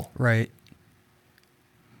devil. Right.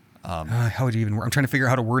 How would you even? I'm trying to figure out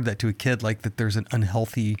how to word that to a kid, like that. There's an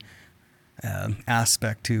unhealthy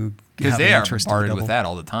aspect to Because having they are interest in the bombarded devil. with that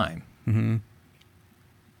all the time.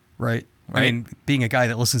 Right. I Right. mean, being a guy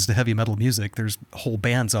that listens to heavy metal music, there's whole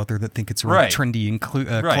bands out there that think it's really Right. trendy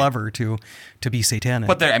and Right. clever to be satanic.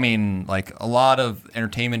 But like a lot of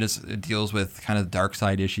entertainment deals with kind of dark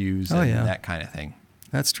side issues and yeah. that kind of thing.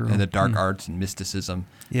 That's true. And the dark arts and mysticism.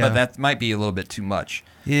 Yeah. But that might be a little bit too much.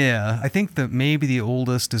 Yeah, I think that maybe the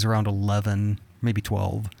oldest is around 11, maybe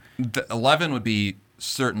 12. The 11 would be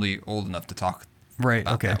certainly old enough to talk Right.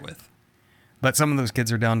 about Okay. that with. But some of those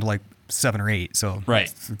kids are down to like 7 or 8, so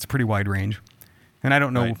Right. it's a pretty wide range. And I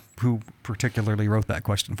don't know Right. who particularly wrote that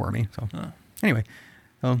question for me. So anyway,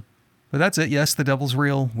 but that's it. Yes, the devil's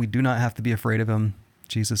real. We do not have to be afraid of him.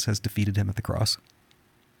 Jesus has defeated him at the cross.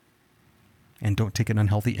 And don't take an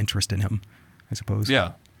unhealthy interest in him, I suppose.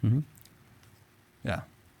 Yeah. Mm-hmm. Yeah.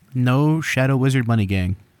 No Shadow Wizard Money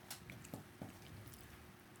Gang.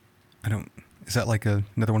 I don't. Is that like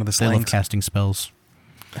another one of the They love slangs? casting spells.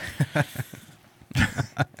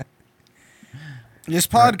 This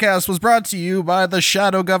podcast was brought to you by the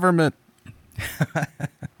Shadow Government.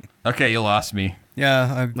 Okay, you lost me.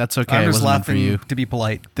 Yeah, That's okay, I'm it just wasn't meant for laughing you. to be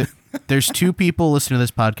polite. There's 2 people listening to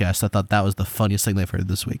this podcast that thought that was the funniest thing they've heard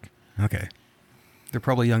this week. Okay, they're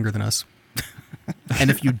probably younger than us. And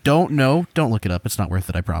if you don't know, don't look it up. It's not worth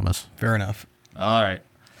it, I promise. Fair enough. All right.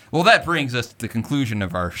 Well, that brings us to the conclusion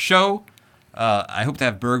of our show. I hope to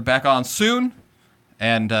have Berg back on soon.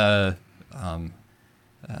 And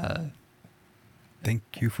Thank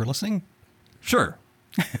you for listening. Sure.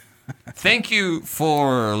 Thank you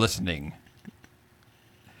for listening.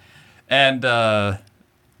 And no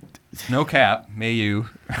cap, may you.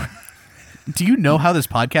 Do you know how this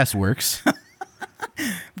podcast works?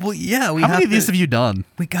 Well, yeah. How many of these have you done?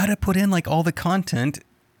 We got to put in like all the content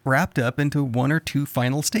wrapped up into one or two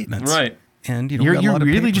final statements. Right. And you You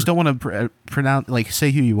really just don't want to pronounce, like, say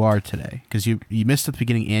who you are today, because you missed at the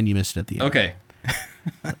beginning and you missed at the end. Okay.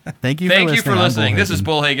 Thank you for listening. This is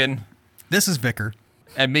Bullhagen. This is Vicar.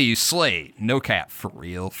 And may you slay. No cap. For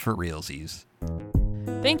real. For realsies.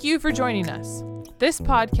 Thank you for joining us. This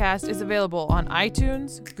podcast is available on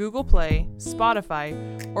iTunes, Google Play, Spotify,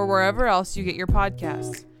 or wherever else you get your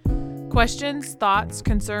podcasts. Questions, thoughts,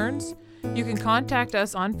 concerns? You can contact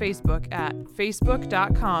us on Facebook at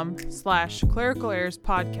facebook.com/Clerical Errors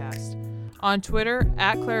Podcast, on Twitter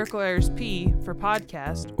at Clerical Errors P for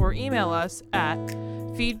podcast, or email us at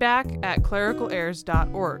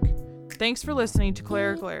feedback@clericalerrors.org. Thanks for listening to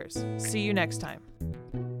Clerical Errors. See you next time.